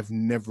then,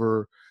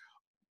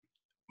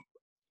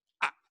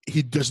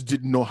 he just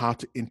didn't know how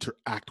to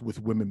interact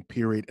with women,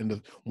 period.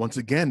 And once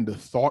again, the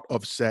thought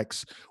of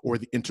sex or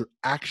the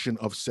interaction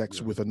of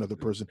sex with another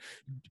person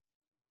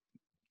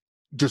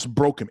just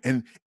broke him.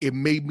 And it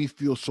made me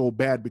feel so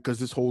bad because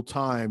this whole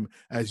time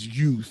as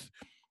youth,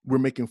 we're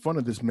making fun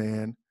of this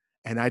man.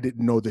 And I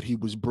didn't know that he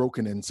was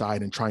broken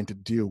inside and trying to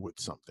deal with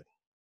something.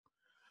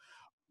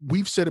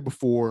 We've said it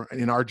before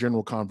in our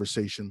general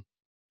conversation,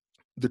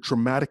 the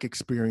traumatic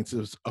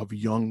experiences of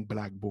young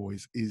Black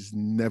boys is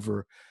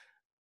never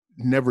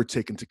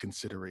taken into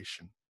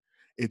consideration.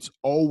 It's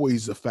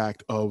always a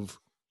fact of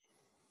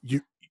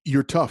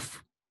you're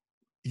tough,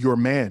 you're a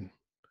man,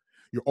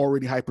 you're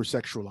already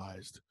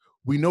hypersexualized.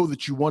 We know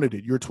that you wanted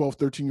it. You're a 12,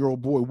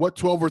 13-year-old boy. What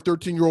 12 or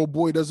 13-year-old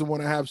boy doesn't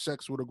want to have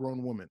sex with a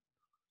grown woman?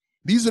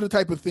 These are the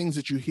type of things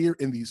that you hear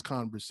in these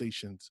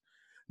conversations,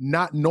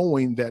 not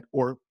knowing that,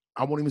 or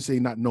I won't even say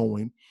not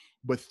knowing,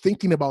 but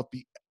thinking about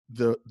the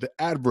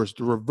adverse,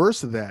 the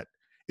reverse of that.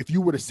 If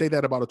you were to say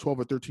that about a 12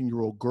 or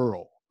 13-year-old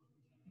girl,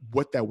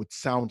 what that would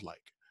sound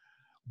like,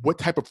 what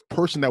type of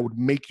person that would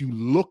make you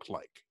look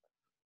like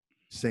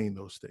saying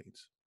those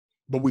things.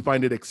 But we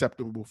find it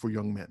acceptable for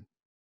young men.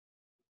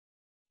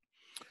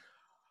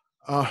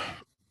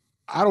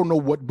 I don't know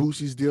what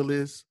Boosie's deal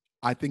is.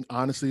 I think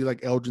honestly,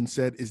 like Elgin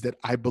said, is that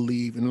I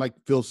believe, and like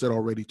Phil said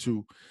already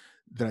too,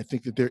 that I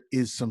think that there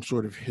is some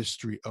sort of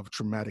history of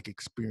traumatic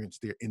experience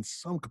there in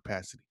some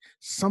capacity.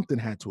 Something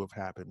had to have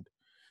happened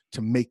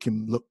to make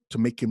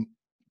him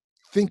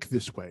think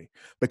this way,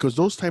 because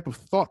those type of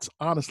thoughts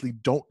honestly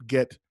don't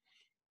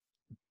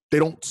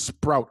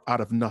sprout out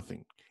of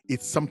nothing.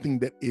 It's something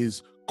that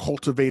is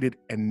cultivated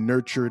and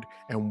nurtured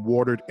and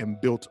watered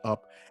and built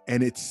up,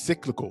 and it's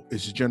cyclical,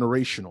 it's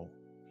generational.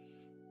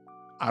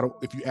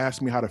 If you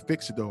ask me how to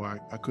fix it though,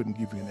 I couldn't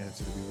give you an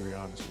answer, to be very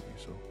honest with you.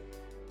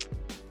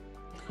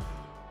 So,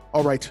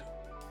 all right,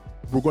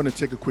 we're going to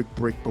take a quick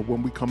break, but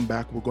when we come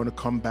back, we're going to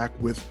come back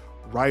with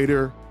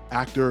writer,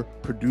 actor,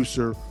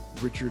 producer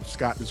Richard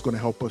Scott is going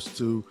to help us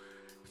to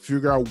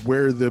figure out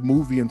where the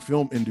movie and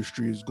film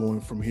industry is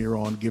going from here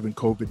on, given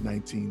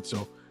COVID-19.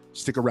 So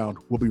stick around.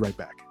 We'll be right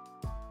back.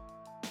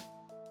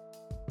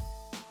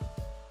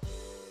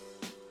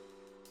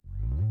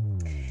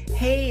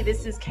 Hey,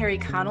 this is Carrie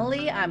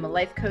Connolly. I'm a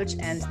life coach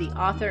and the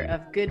author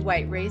of Good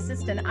White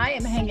Racist, and I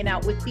am hanging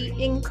out with the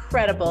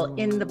incredible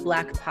In the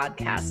Black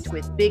podcast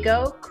with Big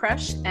O,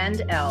 Crush,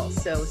 and L.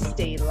 So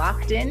stay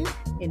locked in,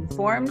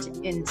 informed,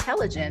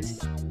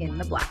 intelligent, in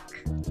the Black.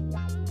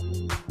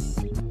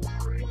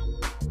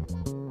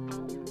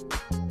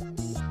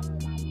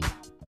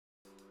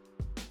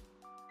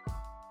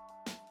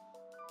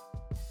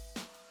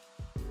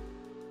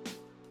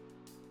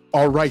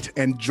 All right,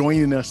 and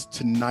joining us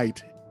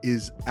tonight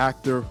is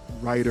actor,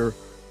 writer,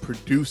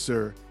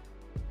 producer,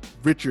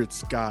 Richard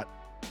Scott.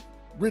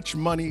 Rich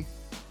Money,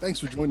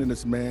 thanks for joining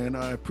us, man.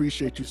 I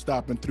appreciate you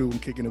stopping through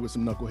and kicking it with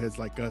some knuckleheads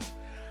like us.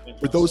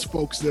 For those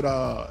folks that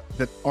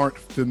aren't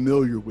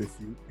familiar with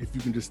you, if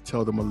you can just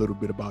tell them a little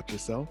bit about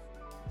yourself.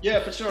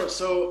 Yeah, for sure.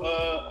 So,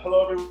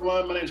 hello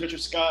everyone. My name is Richard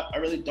Scott. I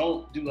really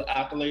don't do the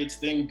accolades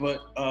thing,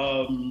 but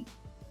I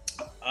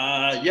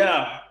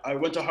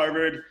went to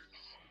Harvard.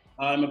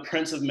 I'm a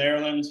Prince of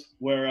Maryland,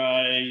 where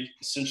I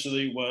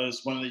essentially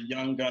was one of the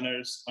young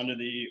gunners under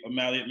the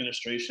O'Malley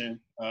administration,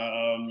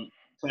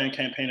 planned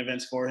campaign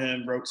events for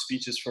him, wrote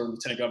speeches for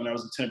Lieutenant Governor. I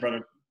was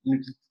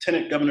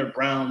Lieutenant Governor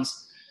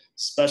Brown's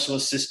special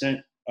assistant,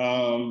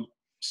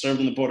 served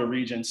in the border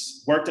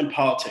regions, worked in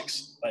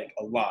politics, like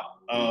a lot.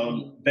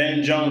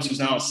 Van Jones, who's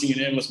now on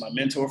CNN, was my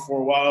mentor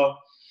for a while.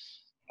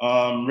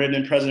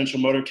 Ridden in presidential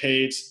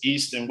motorcades,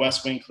 East and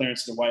West Wing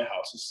clearance to the White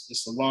House.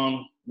 It's a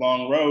long,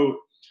 long road,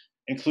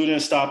 including a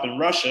stop in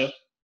Russia,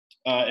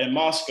 in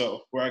Moscow,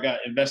 where I got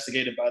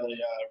investigated by the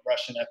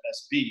Russian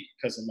FSB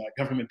because of my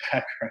government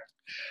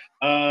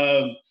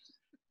background.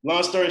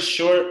 Long story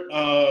short,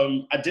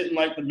 I didn't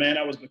like the man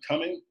I was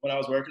becoming when I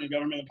was working in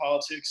government and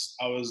politics.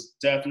 I was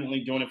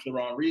definitely doing it for the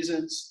wrong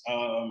reasons.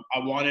 I'm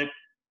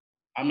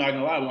not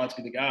gonna lie, I wanted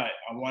to be the guy.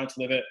 I wanted to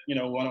live at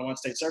 101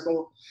 State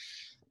Circle,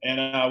 and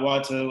I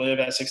wanted to live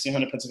at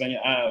 1600 Pennsylvania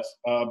Ave,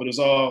 but it was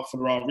all for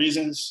the wrong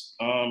reasons.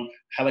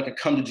 Had like a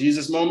come to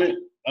Jesus moment.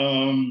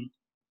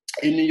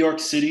 In New York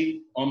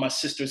City, on my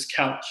sister's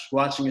couch,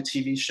 watching a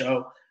TV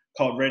show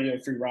called Radio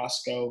Free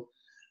Roscoe,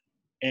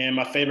 and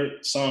my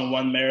favorite song,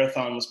 One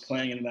Marathon, was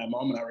playing. And in that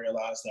moment, I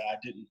realized that I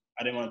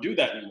didn't want to do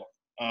that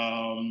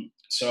anymore.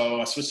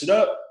 So I switched it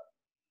up.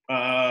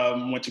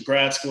 Went to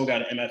grad school,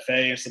 got an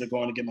MFA instead of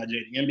going to get my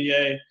JD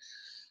MBA,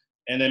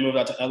 and then moved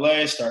out to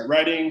LA, started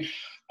writing.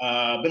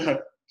 Been on a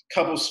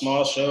couple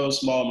small shows,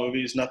 small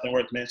movies, nothing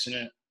worth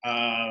mentioning.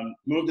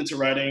 Moved into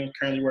writing,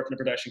 currently working in a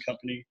production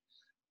company.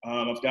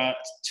 I've got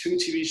 2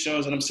 TV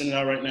shows that I'm sending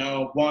out right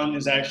now. One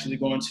is actually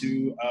going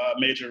to a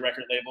major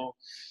record label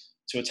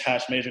to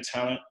attach major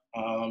talent.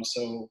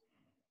 So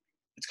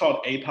it's called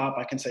A-pop,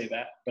 I can say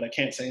that, but I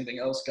can't say anything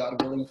else, God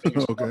willing.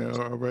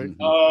 Okay, all right.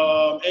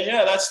 And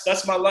yeah,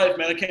 that's my life,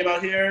 man. I came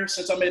out here,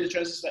 since I made the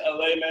transition to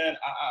LA, man,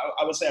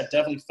 I would say I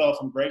definitely fell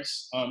from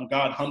grace.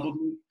 God humbled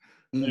me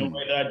in a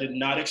way that I did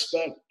not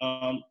expect.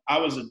 Can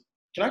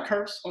I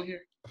curse on here?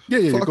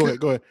 Yeah, go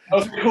ahead.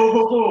 Okay,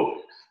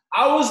 cool.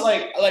 I was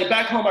like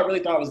back home, I really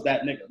thought I was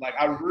that nigga. Like,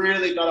 I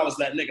really thought I was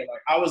that nigga.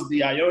 Like, I was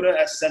the Iota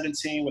at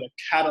 17 with a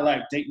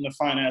Cadillac dating a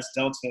fine-ass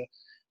Delta,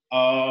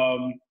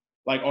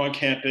 like on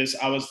campus.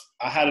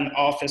 I had an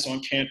office on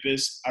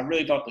campus. I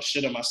really thought the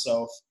shit of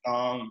myself.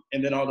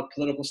 And then all the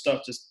political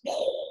stuff just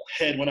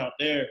head went out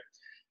there.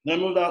 Then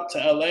I moved out to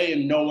LA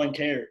and no one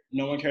cared.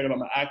 No one cared about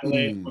my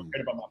accolades. No one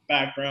cared about my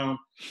background.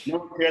 No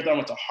one cared that I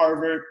went to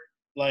Harvard.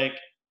 Like,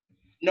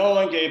 no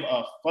one gave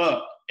a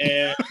fuck.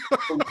 And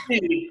for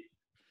me,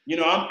 you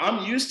know,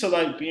 I'm used to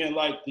like being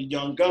like the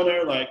young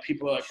gunner, like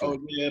people are like, oh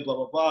yeah, blah,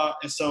 blah, blah.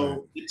 And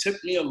so it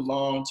took me a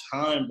long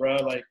time, bro.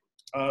 Like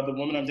the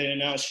woman I'm dating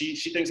now, she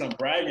thinks I'm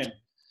bragging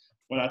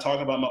when I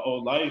talk about my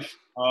old life,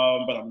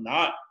 but I'm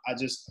not.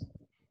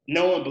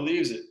 No one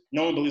believes it.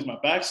 No one believes my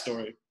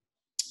backstory.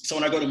 So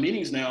when I go to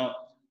meetings now,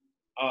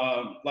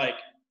 like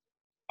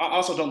I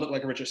also don't look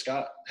like a Richard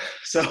Scott.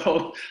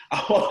 So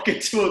I walk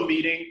into a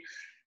meeting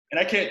and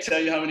I can't tell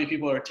you how many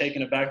people are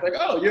taken aback. Like,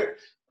 oh,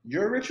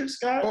 you're Richard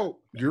Scott? Oh,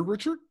 you're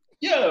Richard?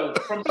 Yeah,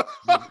 from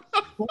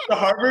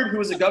Harvard, who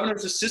was the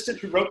governor's assistant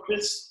who wrote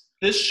this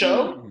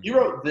show. You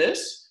wrote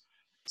this?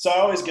 So I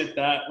always get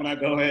that when I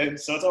go in.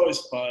 So it's always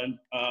fun.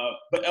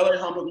 But LA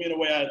humbled me in a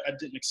way I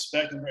didn't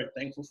expect. I'm very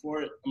thankful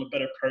for it. I'm a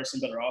better person,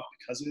 better off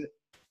because of it.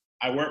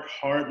 I work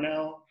hard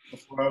now.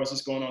 Before I was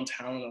just going on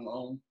talent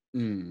alone.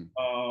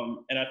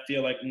 And I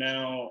feel like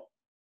now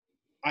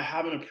I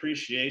have an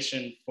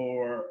appreciation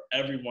for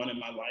everyone in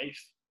my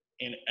life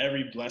and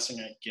every blessing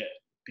I get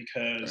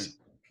because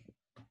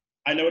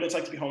I know what it's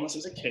like to be homeless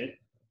as a kid.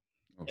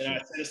 And I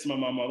say this to my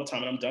mom all the time,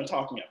 and I'm done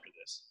talking after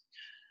this.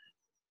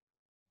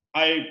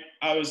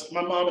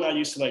 My mom and I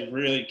used to like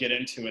really get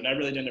into it, and I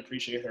really didn't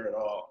appreciate her at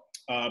all.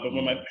 But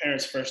when my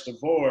parents first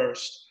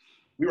divorced,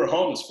 we were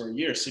homeless for a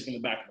year, sleeping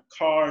in the back of a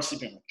car,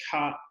 sleeping on a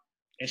cot,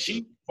 and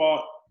she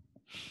fought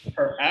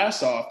her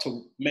ass off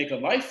to make a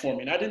life for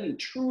me. And I didn't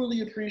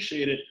truly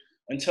appreciate it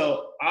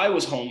until I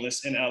was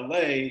homeless in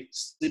LA,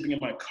 sleeping in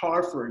my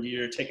car for a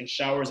year, taking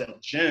showers at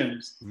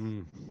gyms.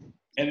 And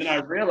then I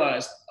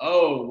realized,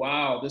 oh,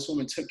 wow, this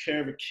woman took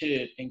care of a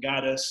kid and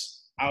got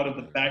us out of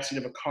the backseat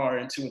of a car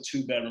into a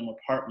 2-bedroom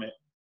apartment.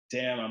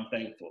 Damn, I'm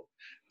thankful.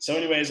 So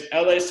anyways,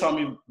 LA's taught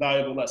me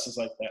valuable lessons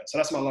like that. So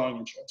that's my long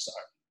intro,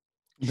 sorry.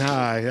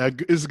 Nah,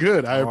 it's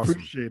good. I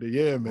appreciate it.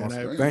 Yeah, man.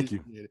 Awesome. Thank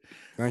you.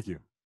 Thank you.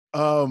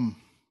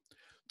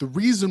 The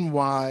reason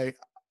why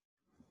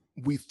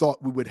we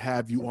thought we would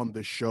have you on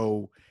the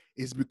show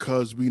is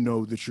because we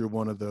know that you're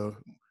one of the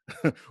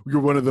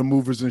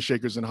movers and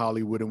shakers in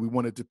Hollywood, and we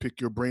wanted to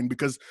pick your brain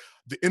because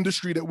the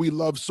industry that we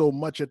love so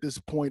much at this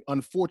point,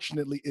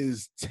 unfortunately,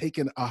 is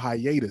taking a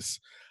hiatus.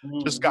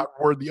 Just got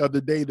word the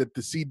other day that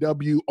the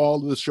CW,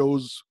 all of the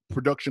shows,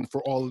 production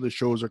for all of the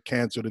shows are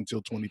canceled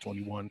until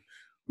 2021,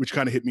 which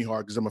kind of hit me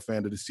hard because I'm a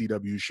fan of the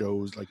CW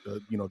shows, like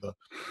the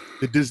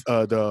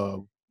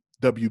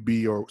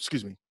WB, or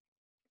excuse me.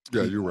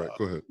 Yeah, you're right.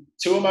 Go ahead.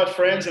 Two of my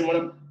friends, a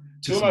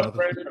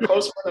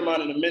close friend of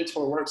mine and a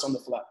mentor works on The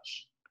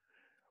Flash.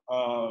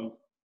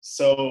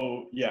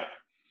 So yeah.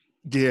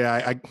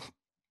 Yeah,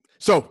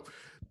 so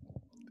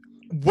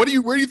where do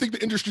you think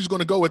the industry is going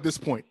to go at this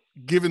point,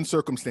 given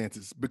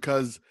circumstances?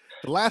 Because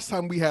the last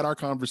time we had our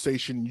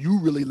conversation, you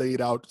really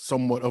laid out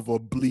somewhat of a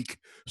bleak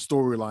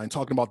storyline,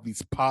 talking about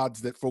these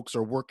pods that folks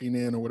are working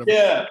in or whatever.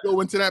 Yeah. Can you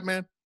go into that,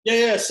 man?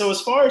 Yeah. So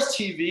as far as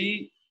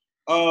TV,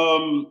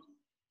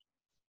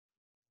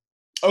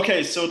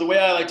 okay, so the way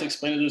I like to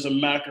explain it, there's a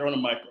macro and a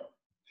micro.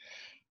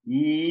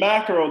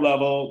 Macro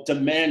level,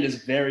 demand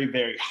is very,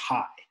 very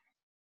high.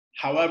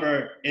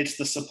 However, it's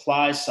the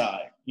supply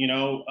side.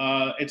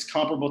 It's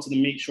comparable to the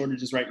meat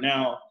shortages right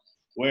now,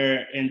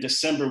 where in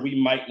December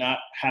we might not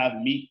have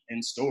meat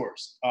in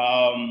stores.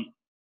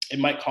 It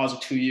might cause a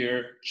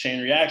 2-year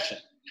chain reaction.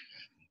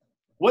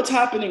 What's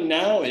happening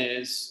now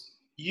is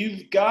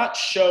you've got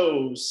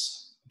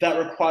shows that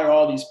require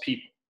all these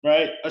people,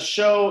 right? A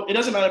show, it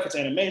doesn't matter if it's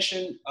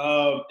animation,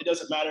 it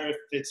doesn't matter if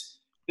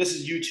this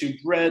is YouTube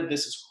Red,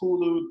 this is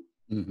Hulu.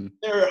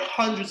 There are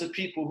hundreds of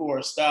people who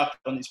are staffed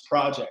on these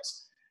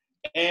projects.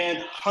 And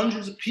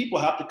hundreds of people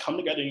have to come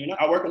together.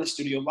 I work in the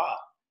studio a lot.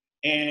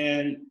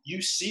 And you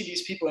see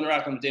these people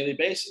interact on a daily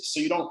basis. So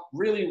you don't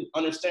really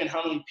understand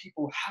how many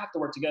people have to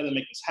work together to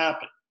make this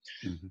happen.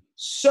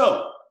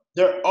 So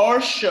there are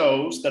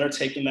shows that are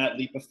taking that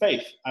leap of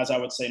faith, as I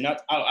would say.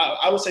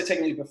 I would say take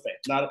a leap of faith,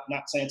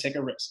 not saying take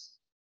a risk.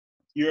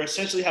 You're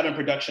essentially having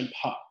production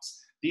pods.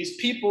 These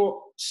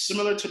people,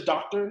 similar to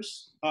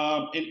doctors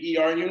in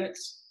ER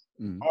units,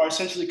 are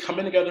essentially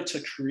coming together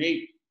to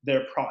create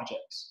their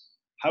projects.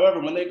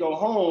 However, when they go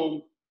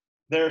home,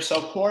 they're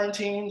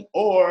self-quarantined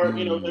or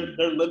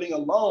they're living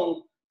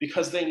alone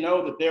because they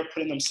know that they're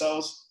putting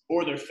themselves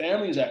or their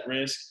families at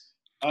risk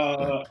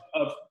of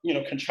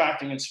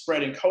contracting and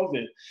spreading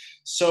COVID.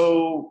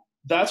 So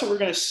that's what we're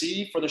going to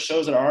see for the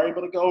shows that are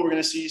able to go. We're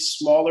going to see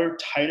smaller,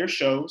 tighter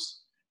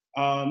shows.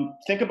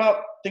 Think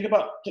about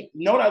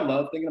what I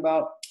love thinking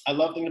about? I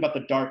love thinking about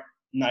The Dark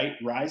Knight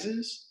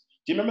Rises.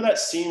 Do you remember that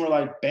scene where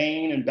like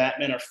Bane and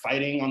Batman are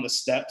fighting on the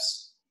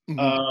steps?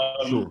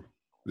 Sure.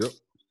 Yep.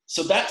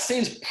 So that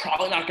scene's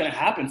probably not going to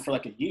happen for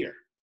like a year,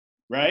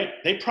 right?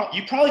 You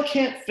probably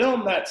can't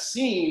film that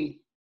scene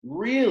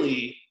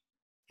really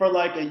for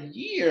like a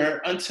year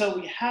until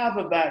we have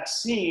a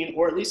vaccine,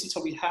 or at least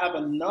until we have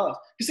enough.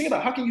 Because think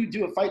about, how can you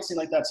do a fight scene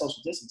like that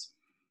social distancing?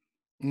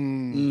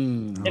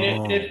 And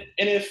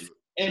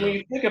when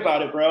you think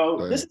about it,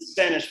 bro, this is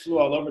Spanish flu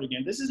all over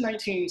again. This is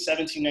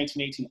 1917,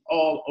 1918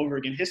 all over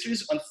again. History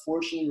is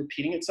unfortunately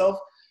repeating itself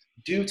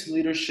due to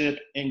leadership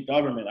in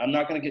government. I'm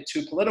not going to get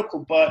too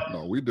political, but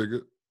no, we dig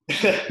it.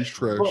 He's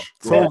trash.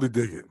 Totally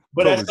dig it.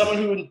 But totally as someone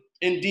who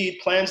indeed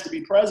plans to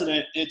be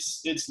president,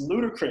 it's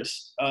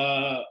ludicrous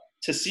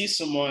to see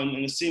someone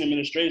in the senior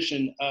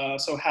administration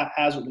so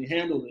haphazardly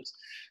handle this.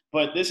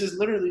 But this is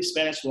literally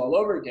Spanish flu all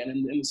over again.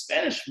 And in the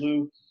Spanish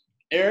flu,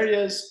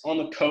 areas on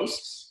the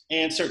coasts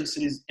and certain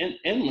cities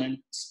inland,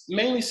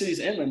 mainly cities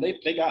inland,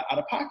 they got out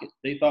of pocket.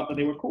 They thought that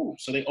they were cool.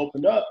 So they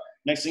opened up.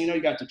 Next thing you know,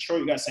 you got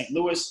Detroit, you got St.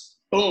 Louis,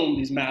 boom,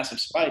 these massive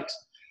spikes.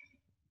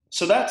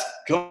 So that's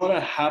going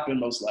to happen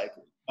most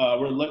likely.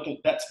 We're looking,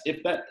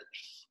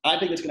 I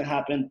think it's going to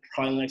happen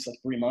probably in the next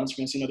 3 months.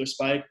 We're going to see another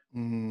spike.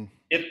 Mm-hmm.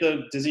 If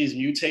the disease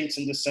mutates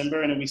in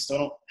December and then we still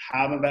don't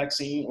have a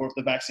vaccine, or if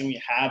the vaccine we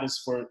have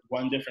is for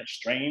one different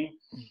strain,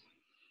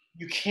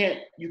 you can't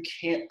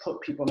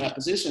put people in that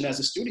position as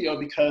a studio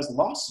because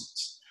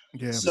lawsuits.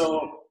 Yeah.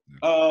 So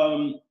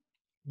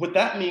what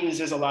that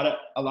means is a lot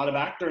of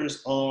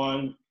actors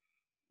on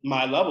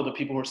my level, the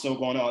people who are still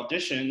going to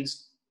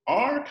auditions,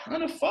 are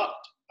kind of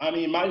fucked. I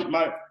mean,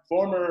 my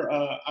former,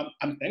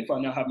 I'm thankful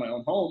I now have my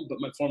own home, but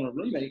my former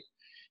roommate,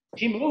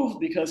 he moved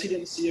because he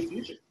didn't see a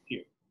future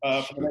here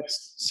for the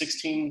next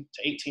 16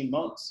 to 18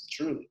 months,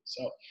 truly.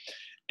 So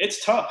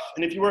it's tough.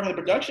 And if you work on the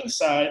production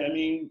side, I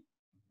mean,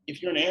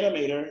 if you're an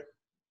animator,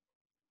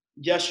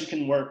 yes, you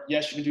can work.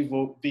 Yes, you can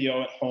do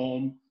VO at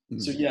home. Mm-hmm.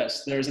 So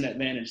yes, there's an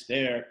advantage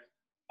there.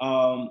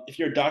 If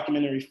you're a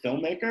documentary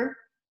filmmaker,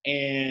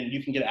 and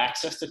you can get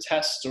access to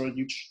tests or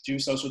you do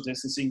social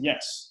distancing,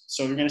 yes.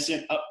 So you're going to see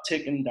an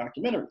uptick in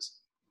documentaries.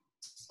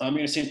 You're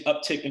going to see an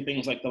uptick in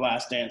things like The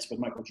Last Dance with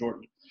Michael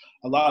Jordan.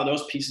 A lot of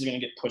those pieces are going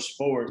to get pushed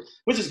forward,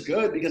 which is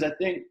good because I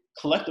think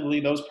collectively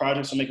those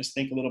projects will make us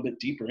think a little bit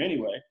deeper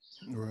anyway.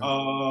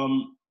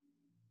 Right.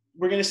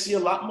 We're going to see a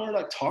lot more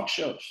like talk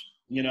shows,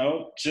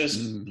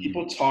 just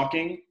people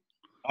talking.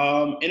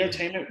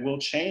 Entertainment will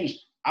change,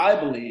 I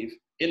believe,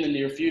 in the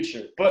near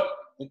future. But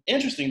the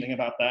interesting thing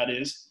about that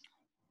is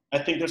I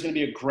think there's going to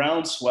be a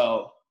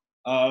groundswell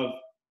of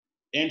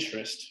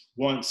interest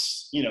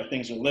once,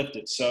 things are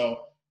lifted. So,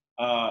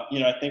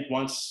 I think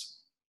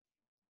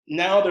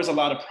now there's a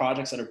lot of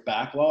projects that are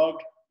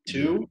backlogged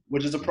too,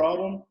 which is a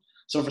problem.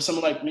 So for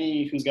someone like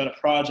me who's got a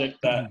project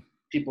that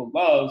people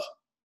love,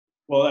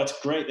 well,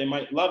 that's great. They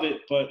might love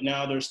it, but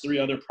now there's 3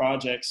 other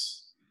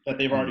projects that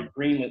they've already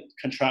greenlit,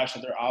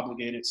 contractually they're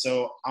obligated.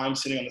 So I'm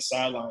sitting on the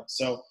sidelines.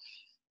 So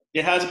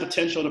it has a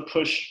potential to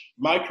push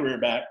my career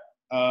back.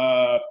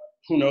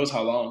 Who knows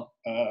how long?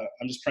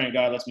 I'm just praying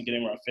God lets me get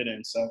in where I fit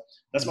in. So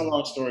that's my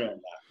long story on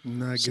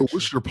that. So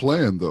what's your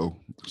plan, though?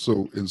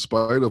 So in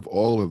spite of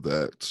all of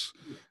that,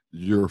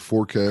 your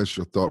forecast,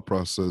 your thought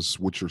process,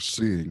 what you're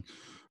seeing,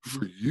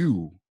 for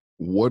you,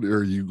 what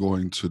are you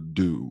going to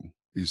do,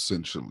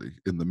 essentially,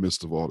 in the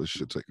midst of all this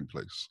shit taking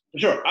place?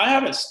 Sure. I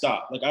haven't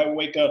stopped. I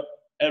wake up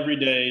every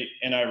day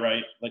and I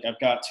write. I've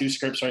got 2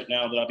 scripts right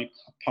now that I'll be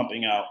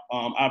pumping out.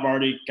 I've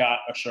already got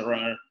a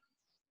showrunner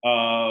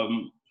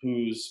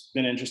who's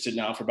been interested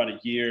now for about a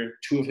year.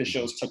 2 of his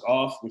shows took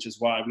off, which is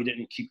why we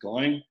didn't keep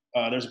going.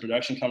 There's a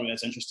production company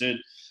that's interested.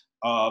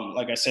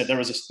 Like I said, there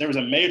was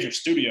a major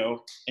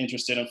studio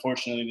interested.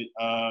 Unfortunately,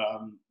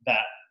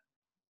 that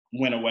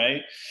went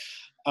away.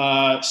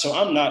 So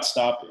I'm not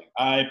stopping.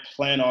 I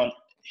plan on.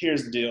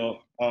 Here's the deal,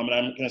 and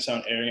I'm going to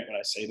sound arrogant when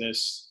I say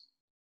this.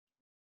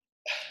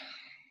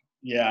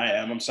 Yeah, I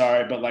am. I'm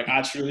sorry, but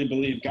I truly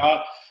believe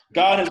God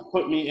has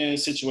put me in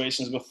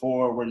situations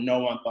before where no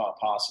one thought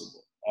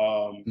possible.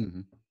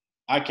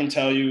 I can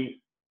tell you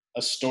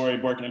a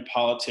story working in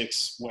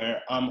politics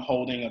where I'm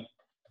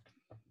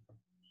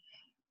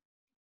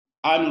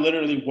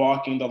literally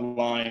walking the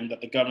line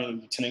that the governor and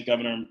the lieutenant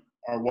governor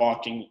are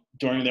walking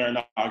during their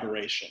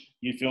inauguration.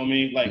 You feel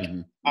me?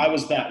 I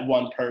was that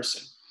one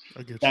person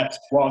that's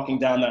walking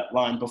down that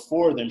line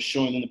before them,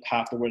 showing them the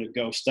path of where to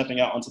go, stepping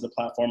out onto the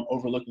platform,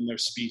 overlooking their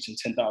speech and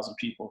 10,000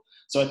 people.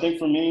 So I think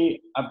for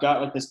me, I've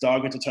got this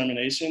dogged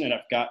determination and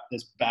I've got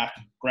this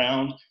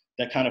background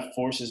that kind of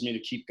forces me to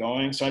keep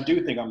going. So I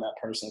do think I'm that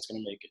person that's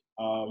going to make it.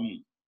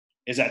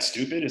 Is that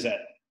stupid?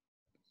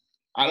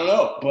 I don't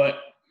know, but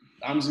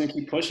I'm just going to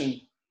keep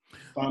pushing,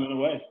 finding a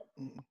way.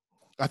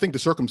 I think the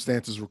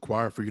circumstances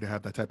require for you to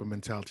have that type of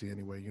mentality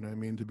anyway, you know what I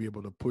mean? To be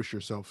able to push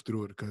yourself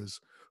through it, because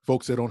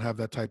folks that don't have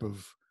that type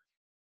of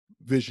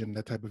vision,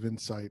 that type of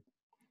insight,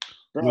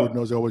 Lord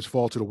knows they always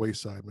fall to the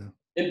wayside, man.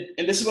 And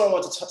this is what I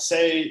want to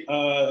say.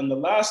 And the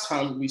last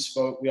time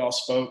we all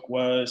spoke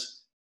was,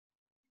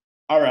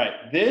 all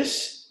right,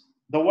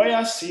 the way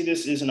I see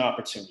this is an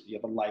opportunity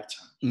of a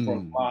lifetime for a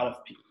lot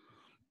of people.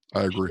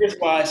 I agree. Here's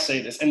why I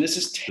say this, and this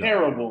is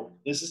terrible.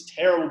 Yeah. This is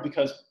terrible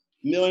because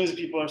millions of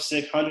people are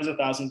sick, hundreds of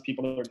thousands of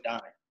people are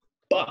dying.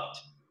 But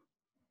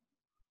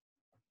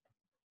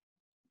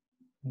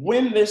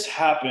when this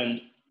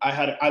happened,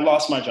 I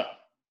lost my job,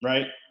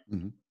 right?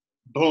 Mm-hmm.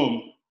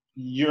 Boom,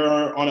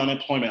 you're on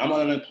unemployment. I'm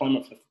on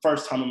unemployment for the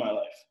first time in my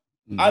life.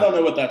 Mm-hmm. I don't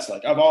know what that's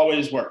like. I've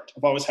always worked.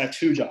 I've always had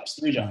 2 jobs,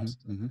 3 jobs.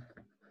 Mm-hmm.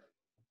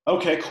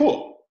 Okay,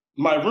 cool.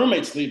 My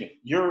roommate's leaving.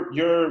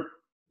 Your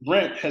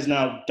rent has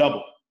now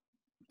doubled.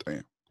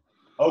 Damn.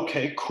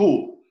 Okay,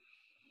 cool.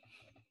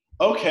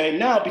 Okay,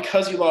 now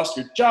because you lost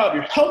your job,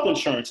 your health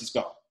insurance is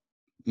gone.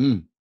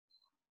 Mm.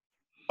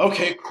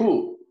 Okay,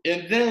 cool.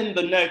 And then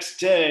the next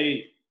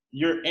day,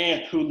 your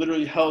aunt, who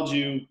literally held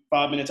you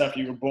 5 minutes after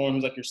you were born,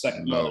 who's like your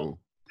second mother,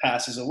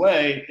 passes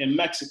away in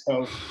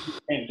Mexico. You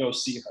can't go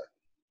see her.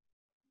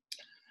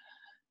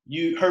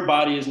 Her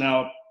body has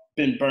now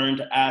been burned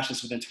to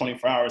ashes within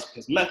 24 hours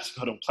because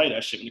Mexico don't play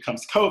that shit when it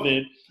comes to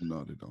COVID.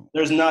 No, they don't.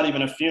 There's not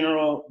even a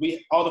funeral.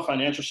 All the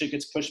financial shit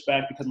gets pushed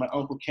back because my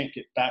uncle can't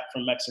get back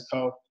from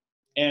Mexico.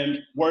 And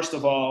worst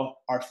of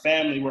all, our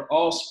family, we're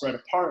all spread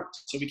apart,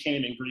 so we can't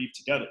even grieve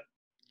together.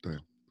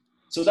 Damn.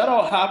 So that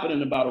all happened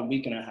in about a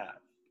week and a half.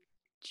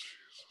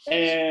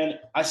 And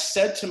I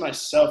said to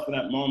myself in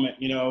that moment,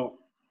 you know,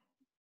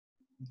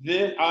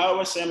 I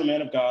always say I'm a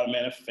man of God, a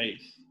man of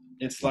faith.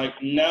 It's like,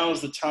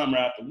 now's the time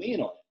where I have to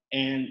lean on it.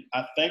 And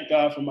I thank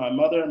God for my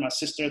mother and my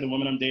sister, the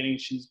woman I'm dating.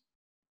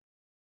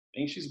 I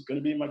think she's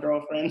gonna be my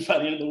girlfriend by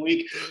the end of the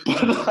week.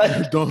 But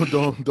like, don't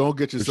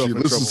get yourself in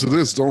trouble. Listen to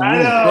this, don't ruin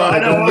it. I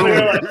know.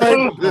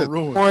 Don't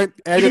ruin Point,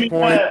 edit,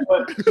 point,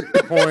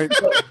 point.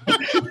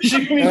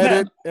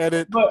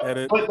 Edit.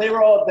 But they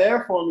were all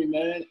there for me,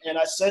 man. And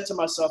I said to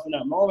myself in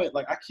that moment,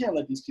 like, I can't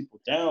let these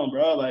people down,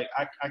 bro. Like,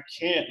 I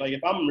can't. Like,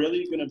 if I'm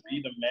really gonna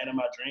be the man of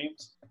my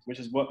dreams, which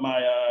is what my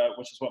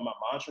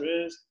mantra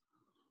is.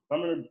 If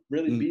I'm gonna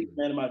really be the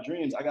man of my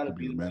dreams, I gotta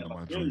be the man of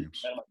my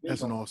dreams.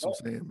 That's an awesome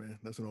saying, man.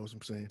 That's an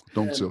awesome saying.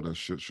 Don't sell that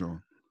shit,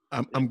 Sean.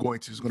 I'm going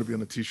to. It's going to be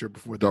on a T-shirt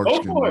before dark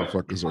skinned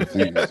motherfuckers are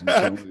thieves.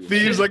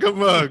 Thieves like a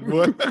mug.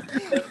 What? Can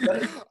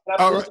I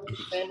put a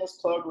shameless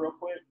plug real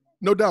quick?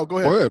 No doubt. Go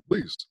ahead. Go ahead,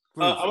 please.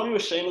 I want to do a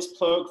shameless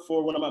plug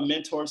for one of my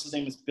mentors. His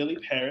name is Billy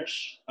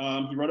Parrish.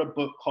 He wrote a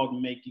book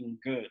called Making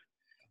Good.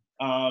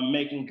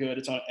 Making Good.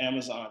 It's on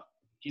Amazon.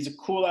 He's a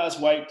cool ass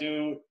white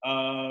dude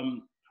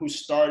who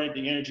started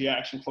the Energy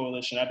Action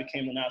Coalition. I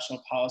became the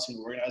National Policy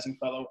and Organizing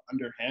Fellow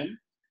under him.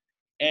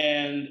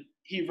 And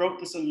he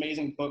wrote this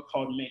amazing book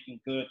called Making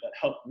Good that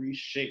helped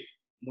reshape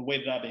the way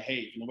that I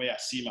behave and the way I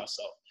see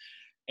myself.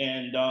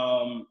 And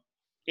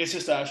it's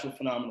just an actual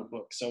phenomenal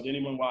book. So to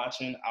anyone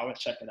watching, I would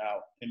check it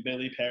out. And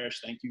Billy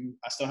Parrish, thank you.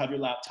 I still have your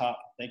laptop.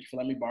 Thank you for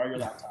letting me borrow your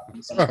laptop.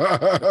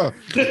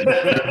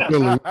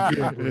 No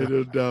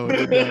doubt.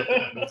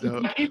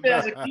 Keep it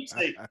as a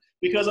keepsake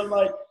because I'm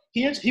like,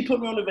 he put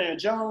me on the Van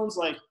Jones,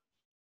 like,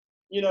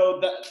 you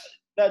know,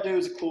 that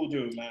dude's a cool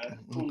dude, man.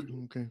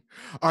 Okay.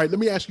 All right, let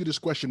me ask you this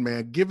question,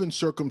 man. Given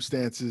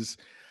circumstances,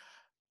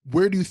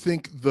 where do you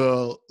think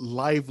the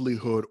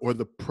livelihood or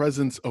the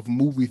presence of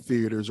movie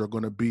theaters are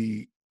going to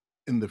be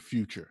in the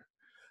future?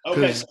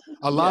 Because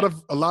a lot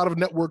of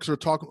networks are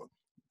talking.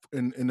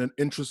 In an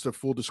interest of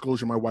full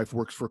disclosure, my wife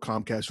works for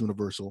Comcast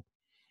Universal,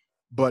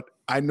 but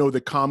I know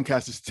that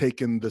Comcast has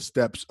taken the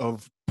steps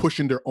of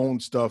pushing their own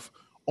stuff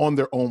on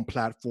their own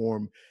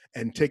platform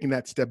and taking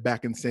that step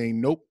back and saying,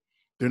 nope,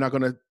 they're not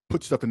going to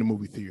put stuff in the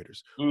movie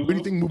theaters. Where do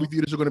you think movie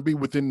theaters are going to be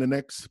within the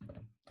next,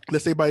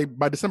 let's say by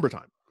December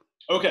time?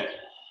 Okay.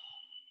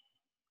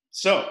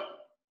 So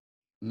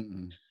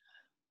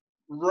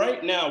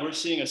right now we're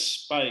seeing a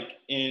spike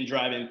in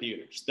drive-in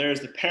theaters.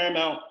 There's the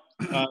Paramount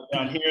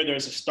down here.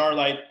 There's a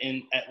Starlight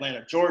in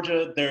Atlanta,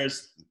 Georgia.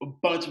 There's a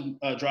bunch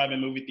of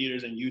drive-in movie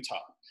theaters in Utah.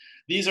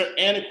 These are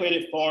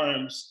antiquated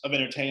forms of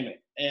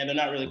entertainment, and they're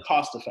not really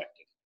cost-effective.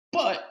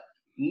 But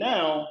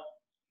now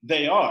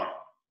they are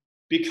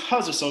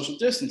because of social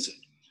distancing.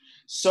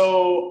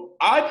 So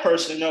I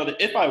personally know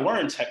that if I were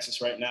in Texas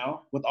right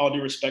now, with all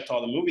due respect to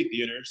all the movie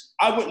theaters,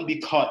 I wouldn't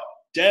be caught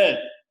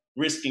dead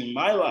risking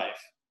my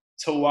life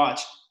to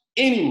watch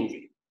any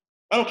movie.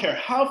 I don't care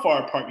how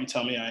far apart you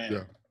tell me I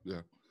am.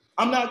 Yeah.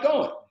 I'm not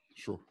going.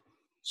 Sure.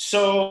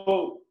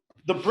 So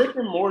the brick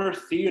and mortar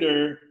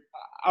theater,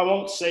 I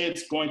won't say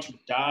it's going to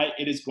die.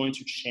 It is going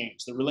to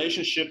change. The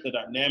relationship, the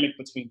dynamic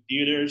between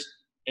theaters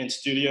and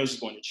studios is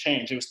going to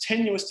change. It was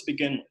tenuous to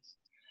begin with.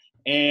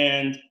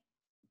 And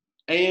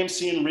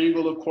AMC and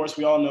Regal, of course,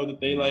 we all know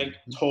that they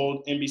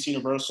told NBC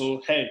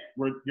Universal, hey,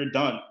 you're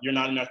done. You're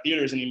not in our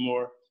theaters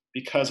anymore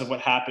because of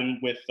what happened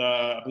with,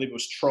 I believe it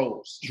was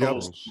Trolls.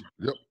 Yep.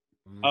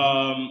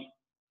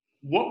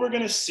 What we're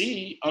going to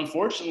see,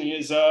 unfortunately,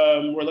 is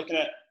we're looking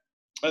at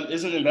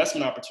is an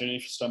investment opportunity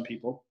for some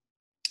people.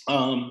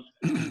 I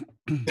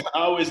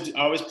always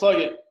plug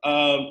it.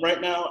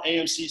 Right now,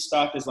 AMC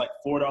stock is like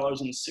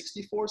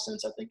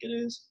 $4.64, I think it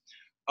is.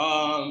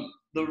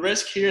 The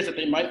risk here is that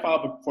they might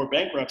file for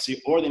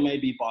bankruptcy or they may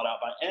be bought out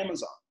by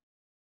Amazon.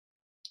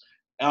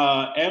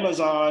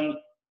 Amazon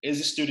is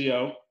a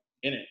studio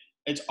in it.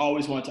 It's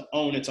always wanted to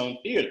own its own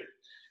theater.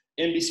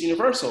 NBC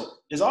Universal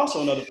is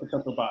also another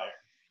potential buyer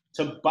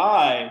to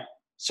buy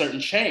certain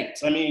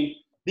chains. I mean,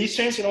 these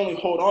chains can only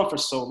hold on for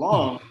so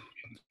long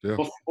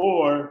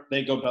before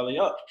they go belly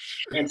up.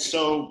 And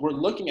so we're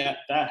looking at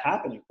that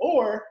happening.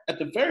 Or at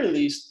the very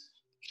least,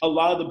 a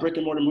lot of the brick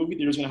and mortar movie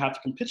theaters are going to have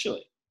to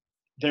capitulate.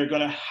 They're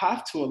going to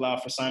have to allow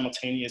for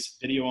simultaneous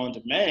video on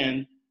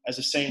demand at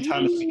the same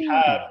time as we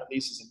have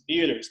releases in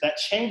theaters. That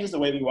changes the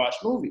way we watch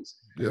movies.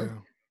 Yeah.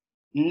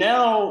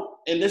 Now,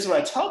 and this is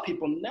what I tell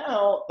people,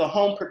 now the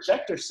home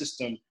projector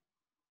system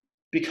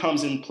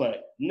becomes in play.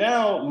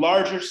 Now,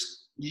 larger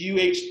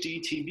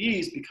UHD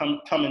TVs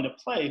come into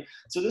play.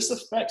 So this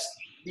affects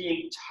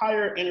the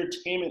entire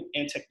entertainment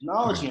and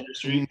technology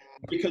industry,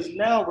 because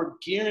now we're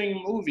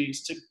gearing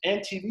movies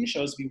and TV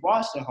shows to be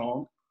watched at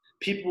home.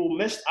 People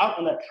missed out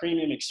on that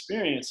premium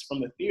experience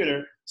from the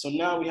theater, so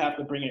now we have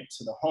to bring it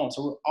to the home.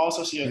 So we're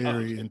also seeing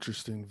very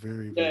interesting,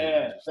 very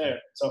interesting. There.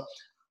 So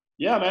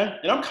yeah, man,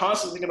 and I'm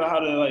constantly thinking about how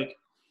to like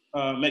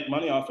make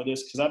money off of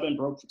this, because I've been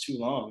broke for too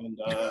long. And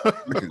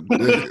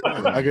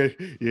I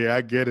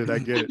get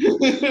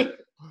it.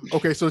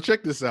 Okay, so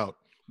check this out.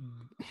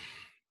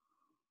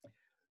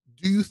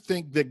 Do you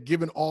think that,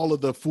 given all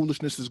of the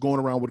foolishness that's going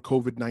around with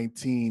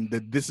COVID-19,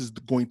 that this is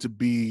going to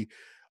be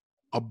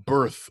a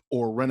birth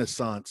or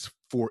renaissance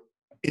for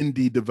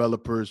indie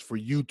developers, for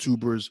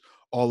YouTubers,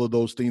 all of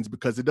those things?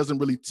 Because it doesn't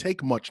really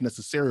take much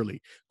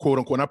necessarily, quote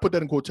unquote, and I put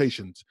that in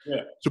quotations,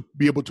 to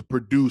be able to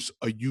produce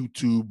a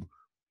YouTube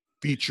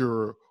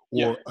feature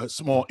or a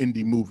small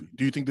indie movie.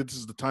 Do you think that this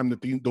is the time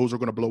that those are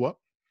going to blow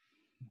up?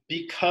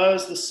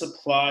 Because the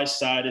supply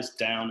side is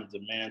down and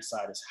demand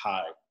side is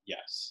high,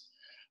 yes.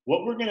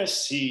 What we're going to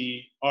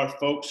see are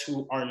folks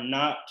who are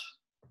not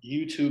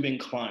YouTube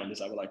inclined,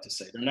 as I would like to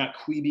say. They're not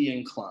Quibi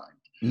inclined.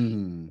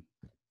 Mm-hmm.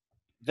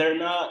 They're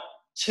not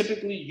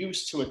typically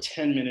used to a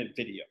 10-minute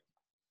video.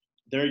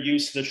 They're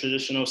used to the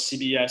traditional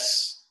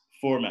CBS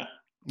format.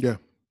 Yeah.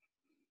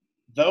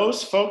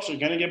 Those folks are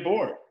going to get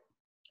bored,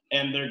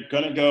 and they're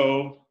going to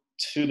go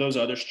to those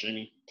other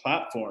streaming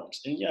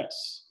platforms. And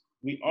yes,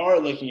 we are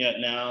looking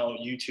at now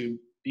YouTube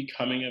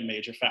becoming a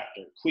major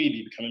factor,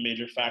 Quibi becoming a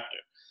major factor.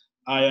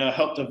 I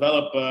helped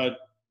develop a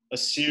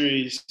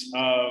series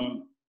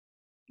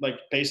like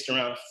based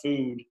around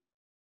food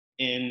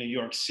in New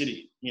York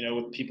City,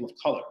 with people of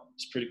color.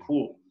 It's pretty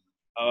cool.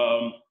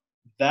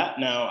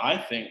 That now,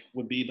 I think,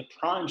 would be the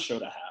prime show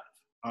to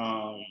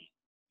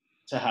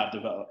have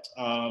developed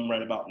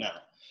right about now.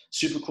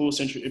 Super cool,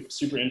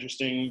 super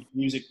interesting,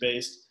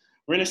 music-based.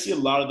 We're going to see a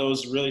lot of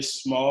those really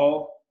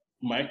small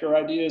micro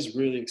ideas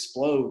really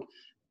explode.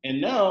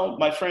 And now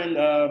my friend,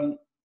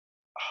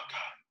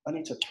 I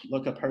need to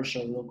look up her show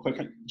real quick.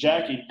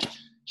 Jackie,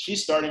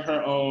 she's starting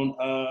her own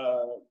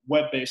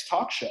web-based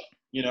talk show,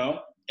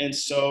 And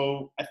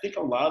so I think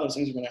a lot of those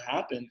things are going to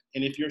happen.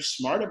 And if you're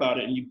smart about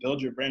it and you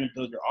build your brand and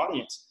build your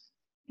audience,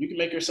 you can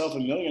make yourself a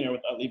millionaire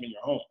without leaving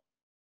your home.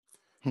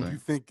 Do you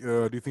think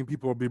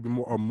people will be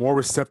more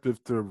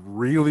receptive to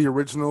really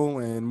original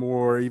and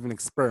more even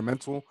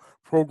experimental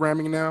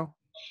programming now?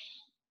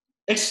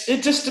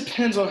 It just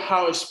depends on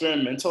how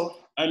experimental.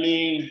 I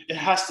mean, it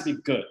has to be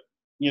good.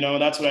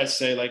 That's what I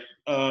say. Like,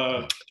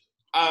 I'm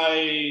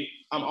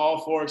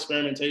all for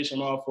experimentation.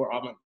 I'm all for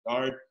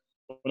avant-garde.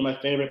 One of my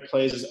favorite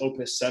plays is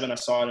Opus 7. I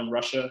saw it in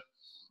Russia.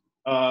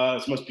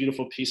 It's the most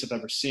beautiful piece I've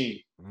ever seen.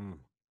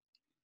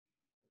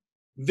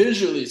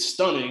 Visually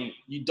stunning.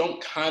 You don't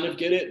kind of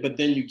get it, but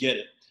then you get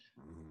it.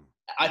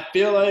 I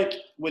feel like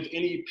with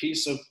any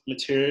piece of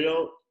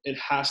material, it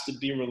has to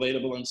be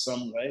relatable in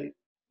some way.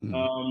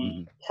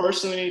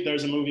 Personally,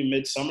 there's a movie,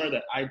 Midsummer,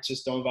 that I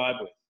just don't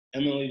vibe with.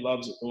 Emily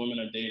loves it. The women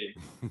are dating.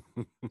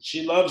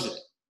 She loves it.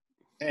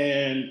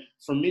 And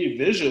for me,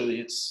 visually,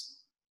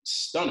 it's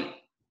stunning.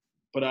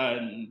 But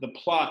the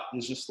plot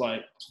is just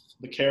like,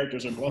 the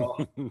characters are blah,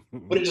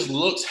 but it just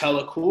looks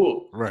hella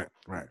cool. Right.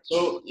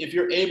 So if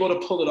you're able to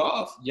pull it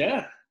off,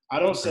 yeah. I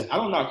don't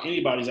knock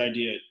anybody's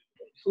idea.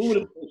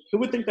 Who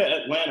would think that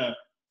Atlanta,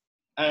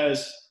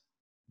 as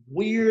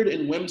weird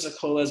and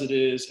whimsical as it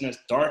is and as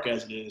dark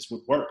as it is,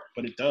 would work?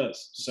 But it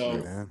does. So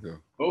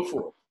go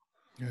for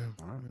it. Yeah.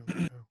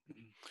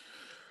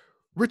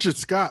 Richard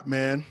Scott,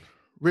 man.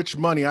 Rich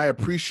Money, I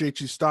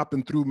appreciate you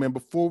stopping through, man.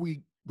 Before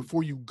you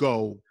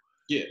go,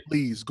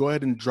 please go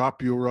ahead and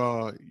drop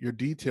your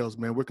details,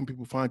 man. Where can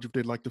people find you if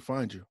they'd like to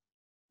find you?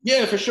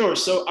 Yeah, for sure.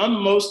 So I'm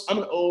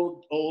an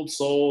old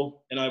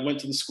soul, and I went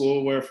to the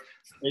school where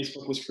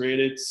Facebook was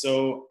created.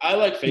 So I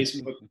like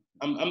Facebook.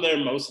 I'm there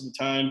most of the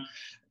time.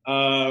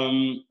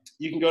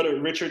 You can go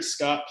to Richard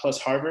Scott plus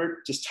Harvard.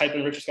 Just type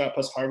in Richard Scott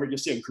plus Harvard. You'll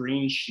see a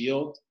green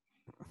shield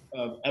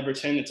of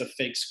Everton. It's a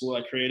fake school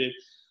I created.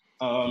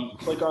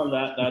 Click on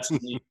that. That's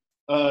me.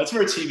 It's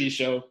for a TV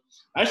show.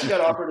 I actually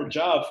got offered a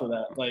job for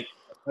that, like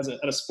at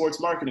a sports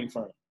marketing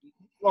firm,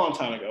 a long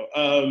time ago.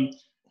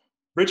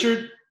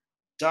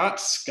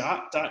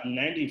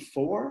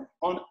 Richard.Scott.94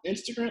 on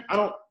Instagram. I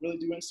don't really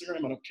do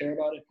Instagram. I don't care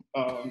about it.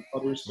 All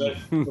due respect.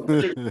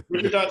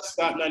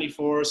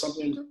 Richard.Scott94,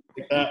 something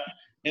like that.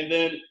 And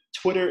then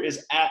Twitter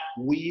is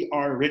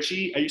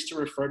 @WeAreRichie. I used to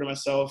refer to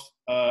myself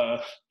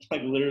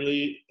like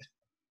literally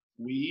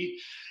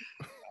we.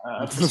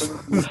 I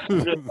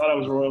really thought I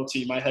was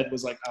royalty. My head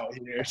was like out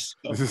here.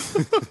 So.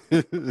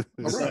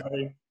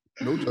 Sorry.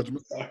 No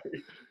judgment.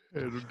 Sorry.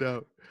 Yeah, no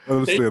doubt.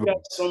 Thank you guys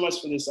so much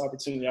for this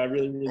opportunity. I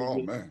really,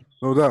 man.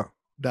 No doubt.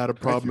 Not a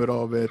problem at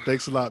all, man.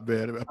 Thanks a lot,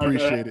 man. I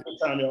appreciate it. Good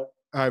time, yo. All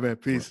right, man.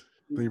 Peace.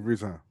 Thank you for your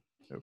time.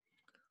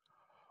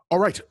 All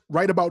right.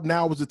 Right about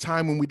now is the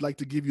time when we'd like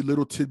to give you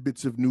little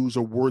tidbits of news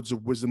or words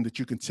of wisdom that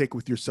you can take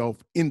with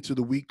yourself into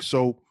the week.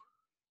 So,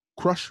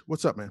 Crush,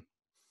 what's up, man?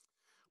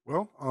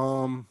 Well,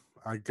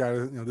 I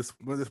got this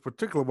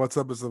particular what's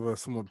up is of a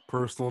somewhat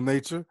personal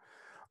nature.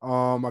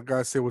 I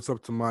gotta say what's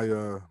up to my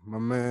my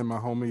man, my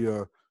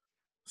homie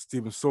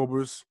Steven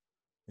Sobers,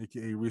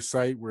 aka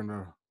Recite. We're in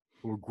a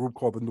little group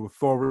called the New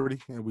Authority,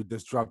 and we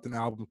just dropped an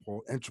album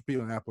called Entropy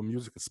on Apple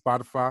Music and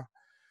Spotify.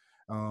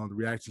 The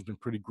reaction's been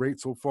pretty great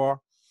so far,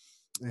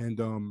 and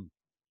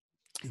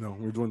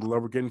we're doing the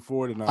love we're getting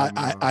for it. And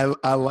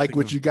I like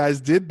what you guys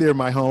did there,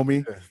 my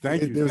homie. Yeah,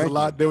 thank you. There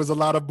was a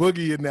lot of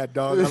boogie in that,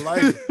 dog. I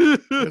like it.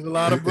 There's a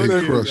lot of boogie.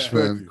 Hey, Crush, in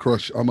that. man,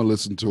 Crush. I'm gonna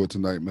listen to it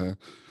tonight, man.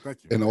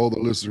 Thank you. And all the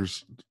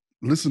listeners,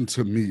 listen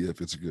to me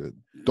if it's good.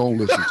 Don't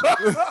listen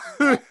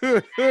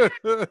to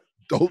it.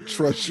 Don't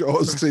trust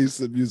y'all's taste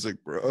in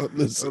music, bro.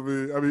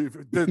 Listen. I mean,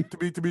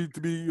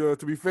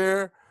 to be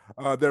fair,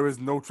 there is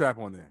no trap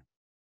on there.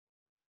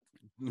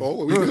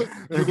 Oh,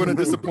 you're going to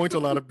disappoint a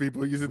lot of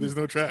people. You said there's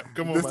no trap.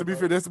 Come on, just to be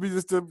fair, just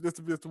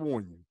to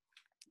warn you,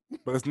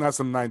 but it's not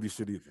some '90s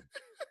shit either.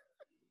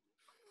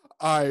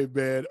 All right,